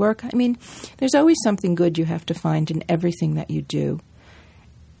Broadway work. I mean, there's always something good you have to find in everything that you do.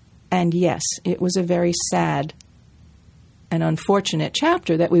 And yes, it was a very sad and unfortunate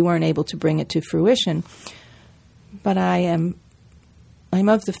chapter that we weren't able to bring it to fruition. But I'm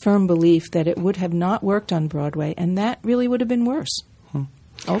of the firm belief that it would have not worked on Broadway, and that really would have been worse,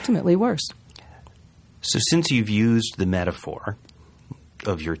 ultimately worse. So since you've used the metaphor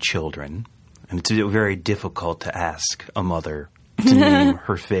of your children, and it's very difficult to ask a mother to name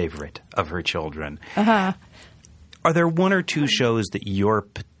her favorite of her children, are there 1 or 2 shows that you're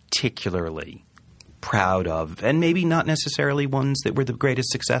particularly proud of, and maybe not necessarily ones that were the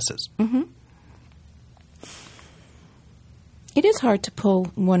greatest successes? Mm-hmm. It is hard to pull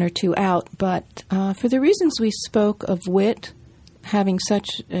 1 or 2 out, but for the reasons we spoke of wit having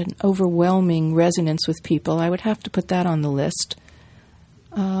such an overwhelming resonance with people, I would have to put that on the list.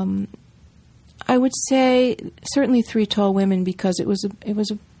 I would say certainly 3 Tall Women, because it was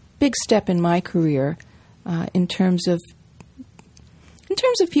a big step in my career in terms of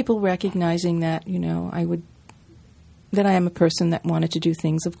people recognizing that that I am a person that wanted to do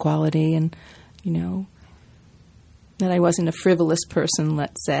things of quality, and that I wasn't a frivolous person,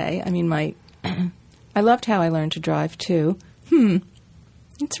 let's say. I mean, I loved How I Learned to Drive, too.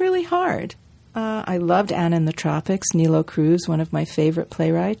 It's really hard. I loved Anna in the Tropics, Nilo Cruz, one of my favorite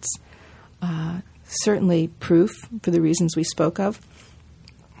playwrights. Certainly Proof, for the reasons we spoke of.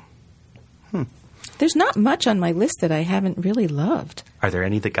 There's not much on my list that I haven't really loved. Are there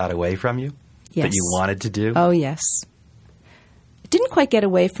any that got away from you? Yes. That you wanted to do? Oh, yes. It didn't quite get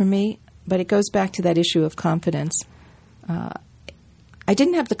away from me, but it goes back to that issue of confidence. I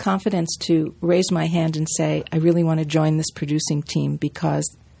didn't have the confidence to raise my hand and say, I really want to join this producing team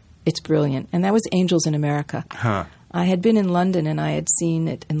because it's brilliant. And that was Angels in America. I had been in London, and I had seen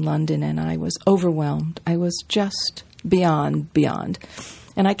it in London, and I was overwhelmed. I was just beyond.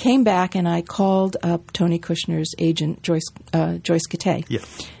 And I came back, and I called up Tony Kushner's agent, Joyce Katay. Yeah.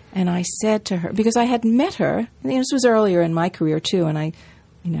 And I said to her, because I had met her, this was earlier in my career too, and I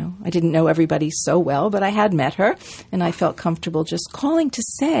didn't know everybody so well, but I had met her, and I felt comfortable just calling to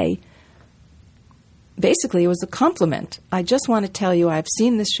say, basically it was a compliment. I just want to tell you I've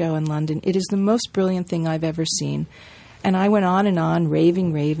seen this show in London. It is the most brilliant thing I've ever seen. And I went on and on,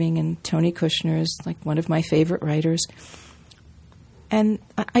 raving, and Tony Kushner is like one of my favorite writers. And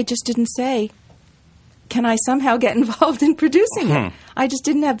I just didn't say, can I somehow get involved in producing it? I just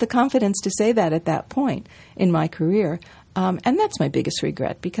didn't have the confidence to say that at that point in my career. And that's my biggest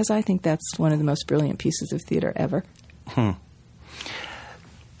regret, because I think that's one of the most brilliant pieces of theater ever.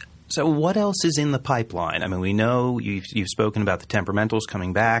 So what else is in the pipeline? I mean, we know you've spoken about the Temperamentals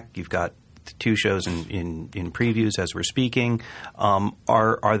coming back. You've got 2 shows in previews as we're speaking.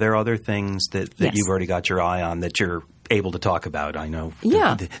 Are there other things that Yes. you've already got your eye on that you're able to talk about? I know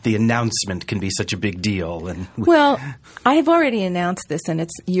the announcement can be such a big deal. Well, I have already announced this, and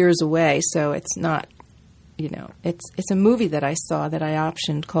it's years away, so it's not, it's a movie that I saw that I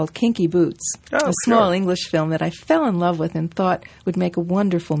optioned called Kinky Boots, a small English film that I fell in love with and thought would make a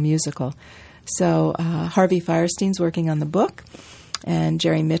wonderful musical. So Harvey Firestein's working on the book, and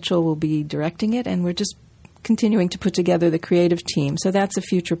Jerry Mitchell will be directing it, and we're just continuing to put together the creative team. So that's a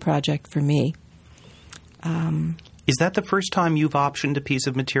future project for me. Is that the first time you've optioned a piece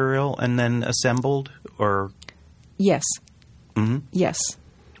of material and then assembled, or? Yes. Mm-hmm. Yes,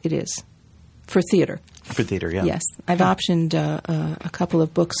 it is. For theater. For theater, yeah. Yes. I've optioned a couple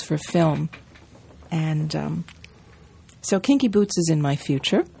of books for film. And so Kinky Boots is in my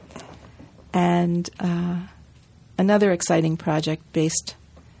future. And another exciting project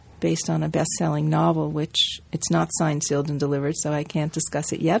based on a best-selling novel, which it's not signed, sealed, and delivered, so I can't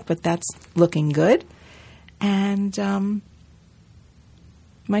discuss it yet, but that's looking good. And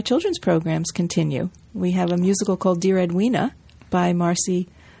my children's programs continue. We have a musical called Dear Edwina by Marcy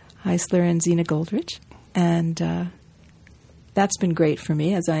Heisler and Zena Goldrich. And that's been great for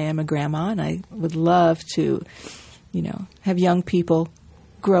me, as I am a grandma, and I would love to, have young people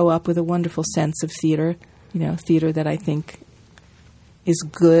grow up with a wonderful sense of theater, theater that I think is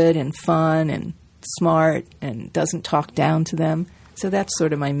good and fun and smart and doesn't talk down to them. So that's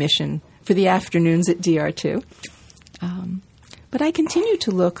sort of my mission for the afternoons at DR2. But I continue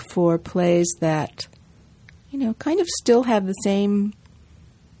to look for plays that, kind of still have the same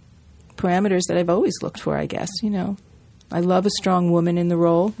parameters that I've always looked for, I guess. I love a strong woman in the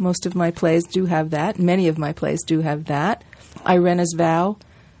role. Most of my plays do have that. Many of my plays do have that. Irena's Vow,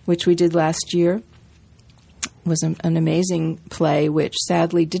 which we did last year, was an amazing play, which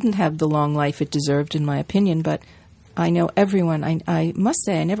sadly didn't have the long life it deserved, in my opinion. But I know everyone, I must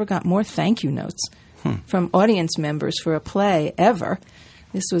say, I never got more thank you notes from audience members for a play ever.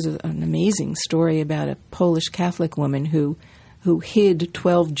 This was an amazing story about a Polish Catholic woman who hid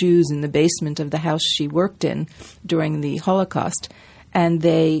 12 Jews in the basement of the house she worked in during the Holocaust. And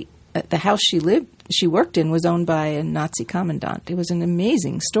the house she worked in was owned by a Nazi commandant. It was an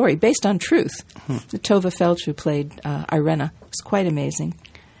amazing story based on truth. Tova Felch, who played Irena, was quite amazing.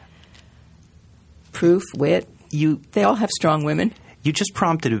 Proof, wit. They all have strong women. You just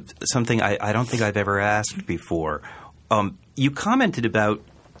prompted something I don't think I've ever asked before. You commented about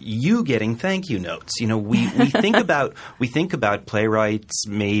you getting thank you notes. We think about playwrights,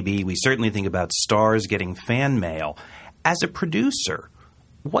 maybe. We certainly think about stars getting fan mail. As a producer,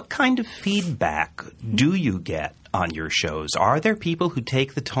 what kind of feedback do you get on your shows? Are there people who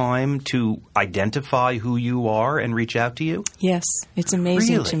take the time to identify who you are and reach out to you? Yes, it's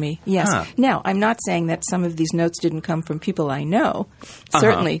amazing Really? to me. Yes. Huh. Now, I'm not saying that some of these notes didn't come from people I know.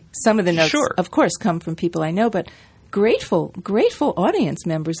 Certainly, some of the notes, Sure. of course, come from people I know, but grateful audience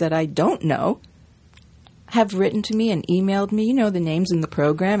members that I don't know have written to me and emailed me. The names in the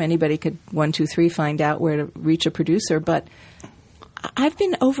program. Anybody could, 1, 2, 3, find out where to reach a producer, but I've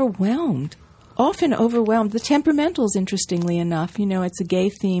been overwhelmed, often overwhelmed. The Temperamentals, interestingly enough, it's a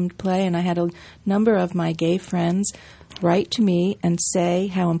gay-themed play, and I had a number of my gay friends write to me and say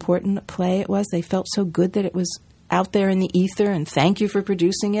how important a play it was. They felt so good that it was out there in the ether, and thank you for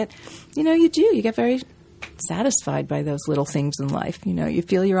producing it. You do. You get very satisfied by those little things in life. You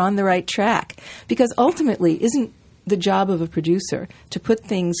feel you're on the right track. Because ultimately, isn't the job of a producer to put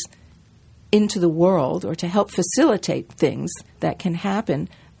things into the world or to help facilitate things that can happen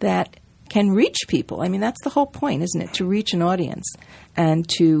that can reach people? I mean, that's the whole point, isn't it? To reach an audience and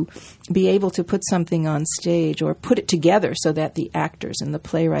to be able to put something on stage or put it together so that the actors and the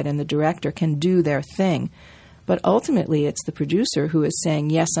playwright and the director can do their thing. But ultimately, it's the producer who is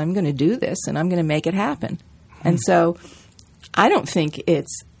saying, yes, I'm going to do this and I'm going to make it happen. And so I don't think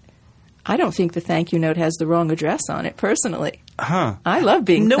the thank you note has the wrong address on it, personally. I love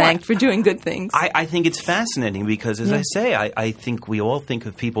being thanked for doing good things. I think it's fascinating because, as I say, I think we all think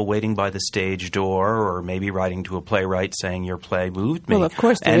of people waiting by the stage door or maybe writing to a playwright saying your play moved me. Well, of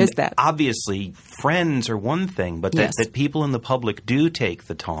course, there is that. Obviously, friends are one thing, but Yes. that people in the public do take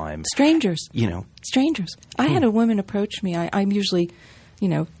the time. Strangers. Strangers. I had a woman approach me. I'm usually,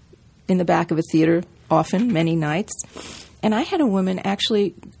 in the back of a theater often, many nights. And I had a woman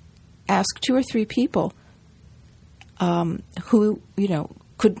actually ask 2 or 3 people who,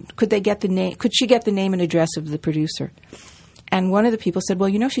 could they get the name? Could she get the name and address of the producer? And one of the people said,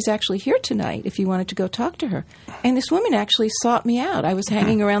 well, she's actually here tonight if you wanted to go talk to her. And this woman actually sought me out. I was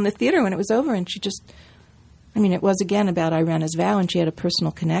hanging around the theater when it was over, and she just, it was again about Irena's Vow, and she had a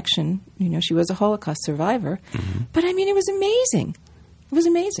personal connection. She was a Holocaust survivor. But it was amazing. It was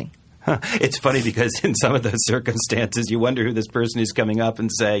amazing. It's funny because in some of those circumstances, you wonder who this person is coming up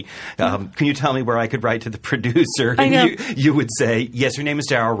and say, can you tell me where I could write to the producer? I know. And you would say, yes, her name is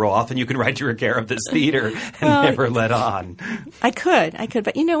Darryl Roth, and you can write to her care of this theater, and never let on. I could.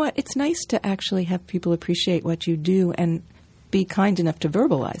 But you know what? It's nice to actually have people appreciate what you do and be kind enough to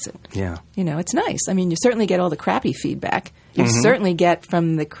verbalize it. Yeah. It's nice. You certainly get all the crappy feedback. You certainly get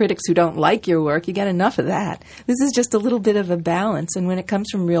from the critics who don't like your work, you get enough of that. This is just a little bit of a balance. And when it comes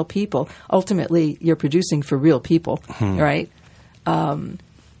from real people, ultimately you're producing for real people, right?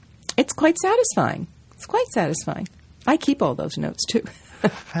 It's quite satisfying. It's quite satisfying. I keep all those notes, too.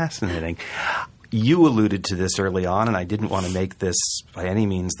 Fascinating. You alluded to this early on, and I didn't want to make this by any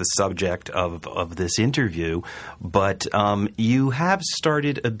means the subject of this interview, but you have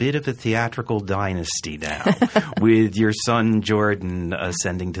started a bit of a theatrical dynasty now with your son Jordan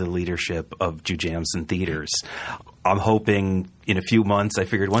ascending to the leadership of Jujamcyn Theaters. I'm hoping in a few months, I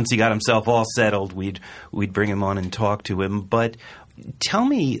figured once he got himself all settled, we'd bring him on and talk to him. But tell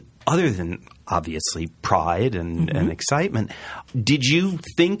me, other than obviously pride and excitement, did you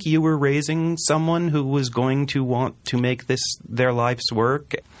think you were raising someone who was going to want to make this their life's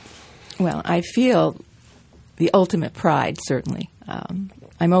work? Well, I feel the ultimate pride, certainly.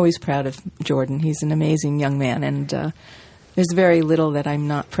 I'm always proud of Jordan. He's an amazing young man, and There's very little that I'm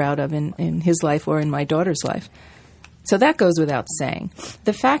not proud of in his life or in my daughter's life. So that goes without saying.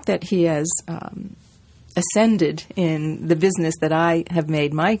 The fact that he has ascended in the business that I have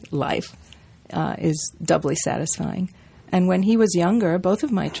made my life is doubly satisfying. And when he was younger, both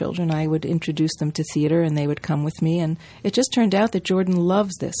of my children, I would introduce them to theater and they would come with me. And it just turned out that Jordan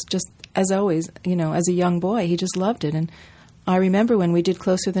loves this. Just as always, as a young boy, he just loved it. And I remember when we did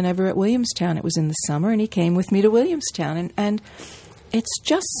Closer Than Ever at Williamstown, it was in the summer, and he came with me to Williamstown. And it's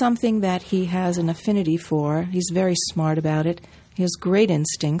just something that he has an affinity for. He's very smart about it. He has great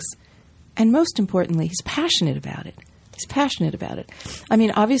instincts. And most importantly, he's passionate about it. He's passionate about it. I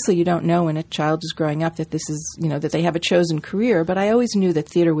mean, obviously you don't know when a child is growing up that this is, that they have a chosen career, but I always knew that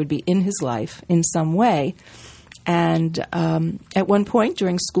theater would be in his life in some way. And at one point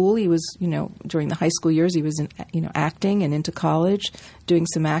during school, he was, during the high school years, he was, acting, and into college, doing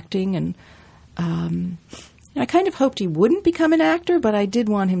some acting. And I kind of hoped he wouldn't become an actor, but I did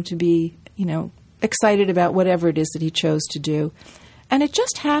want him to be, excited about whatever it is that he chose to do. And it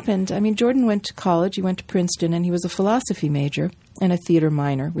just happened. I mean, Jordan went to college. He went to Princeton, and he was a philosophy major and a theater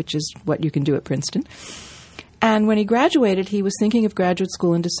minor, which is what you can do at Princeton. And when he graduated, he was thinking of graduate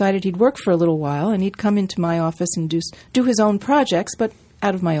school and decided he'd work for a little while, and he'd come into my office and do his own projects, but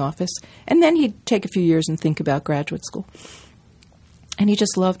out of my office. And then he'd take a few years and think about graduate school. And he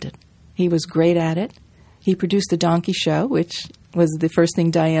just loved it. He was great at it. He produced The Donkey Show, which was the first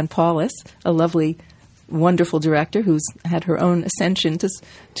thing Diane Paulus, a lovely, wonderful director who's had her own ascension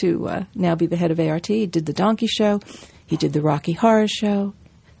to now be the head of ART. He did The Donkey Show. He did The Rocky Horror Show.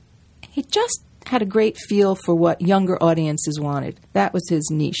 He just had a great feel for what younger audiences wanted. That was his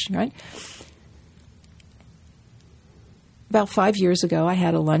niche, right? About 5 years ago, I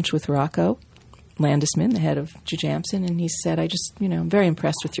had a lunch with Rocco Landesman, the head of Jujamcyn, and he said, I'm very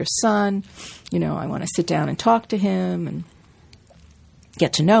impressed with your son. I want to sit down and talk to him and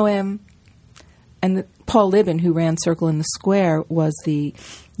get to know him. And Paul Libin, who ran Circle in the Square, was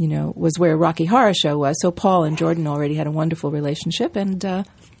was where Rocky Horror Show was. So Paul and Jordan already had a wonderful relationship, and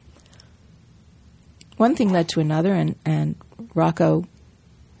one thing led to another, and Rocco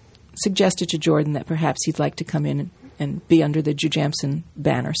suggested to Jordan that perhaps he'd like to come in and be under the Jujamcyn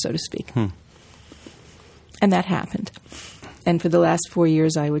banner, so to speak. And that happened. And for the last 4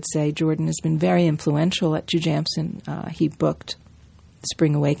 years, I would say, Jordan has been very influential at Jujamcyn. He booked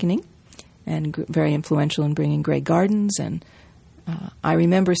Spring Awakening, and very influential in bringing Grey Gardens. And I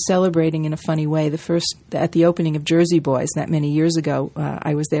remember celebrating in a funny way at the opening of Jersey Boys that many years ago.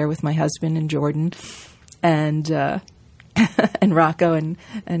 I was there with my husband and Jordan and and Rocco and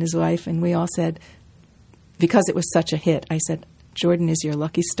his wife, and we all said, because it was such a hit, I said, Jordan is your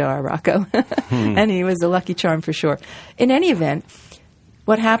lucky star, Rocco. And he was a lucky charm for sure. In any event,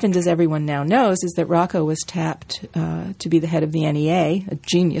 what happened, as everyone now knows, is that Rocco was tapped to be the head of the NEA, a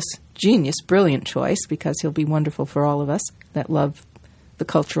genius, brilliant choice, because he'll be wonderful for all of us that love the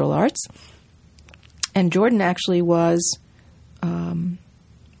cultural arts. And Jordan actually was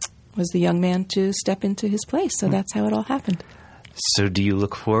the young man to step into his place. So that's how it all happened. So do you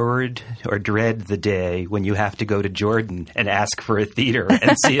look forward or dread the day when you have to go to Jordan and ask for a theater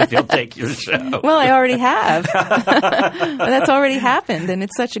and see if he'll take your show? Well, I already have. That's already happened, and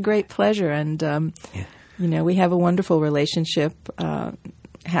it's such a great pleasure. And, we have a wonderful relationship,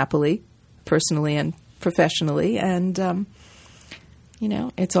 happily, personally and professionally. And,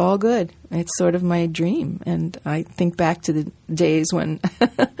 it's all good. It's sort of my dream. And I think back to the days when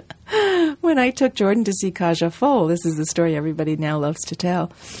when I took Jordan to see Kaja Foll. This is the story everybody now loves to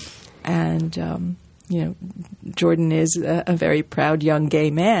tell. And, Jordan is a very proud young gay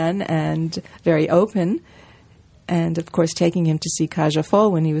man and very open. And, of course, taking him to see Kaja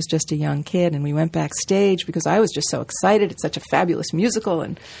Foll when he was just a young kid. And we went backstage because I was just so excited. It's such a fabulous musical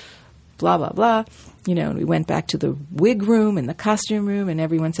and blah, blah, blah. And we went back to the wig room and the costume room, and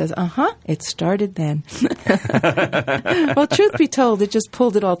everyone says, it started then. Well, truth be told, it just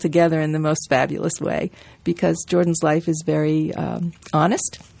pulled it all together in the most fabulous way, because Jordan's life is very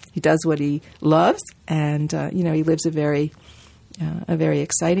honest. He does what he loves, and, he lives a very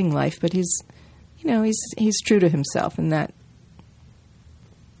exciting life, but he's true to himself, and that,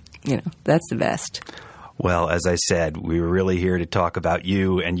 that's the best. Well, as I said, we were really here to talk about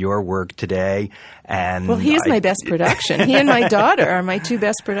you and your work today. And he is my best production. He and my daughter are my two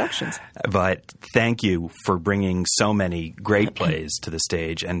best productions. But thank you for bringing so many great plays to the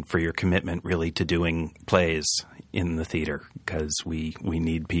stage, and for your commitment really to doing plays in the theater, because we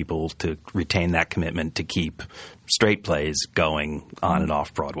need people to retain that commitment to keep straight plays going on and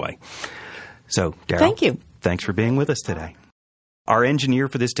off Broadway. So, Darryl, thank you. Thanks for being with us today. Our engineer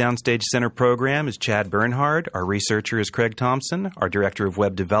for this Downstage Center program is Chad Bernhard. Our researcher is Craig Thompson. Our director of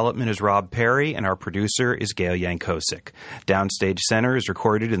web development is Rob Perry. And our producer is Gail Yankosik. Downstage Center is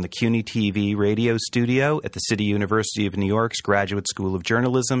recorded in the CUNY TV radio studio at the City University of New York's Graduate School of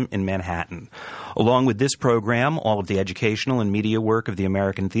Journalism in Manhattan. Along with this program, all of the educational and media work of the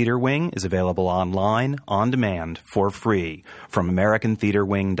American Theater Wing is available online, on demand, for free from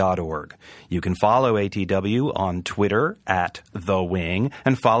AmericanTheaterWing.org. You can follow ATW on Twitter at The Wing,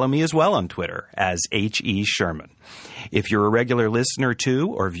 and follow me as well on Twitter as H.E. Sherman. If you're a regular listener to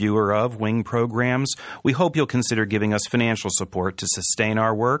or viewer of Wing programs, we hope you'll consider giving us financial support to sustain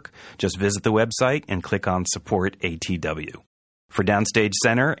our work. Just visit the website and click on Support ATW. For Downstage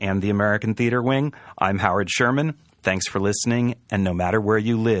Center and the American Theater Wing, I'm Howard Sherman. Thanks for listening, and no matter where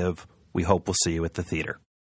you live, we hope we'll see you at the theater.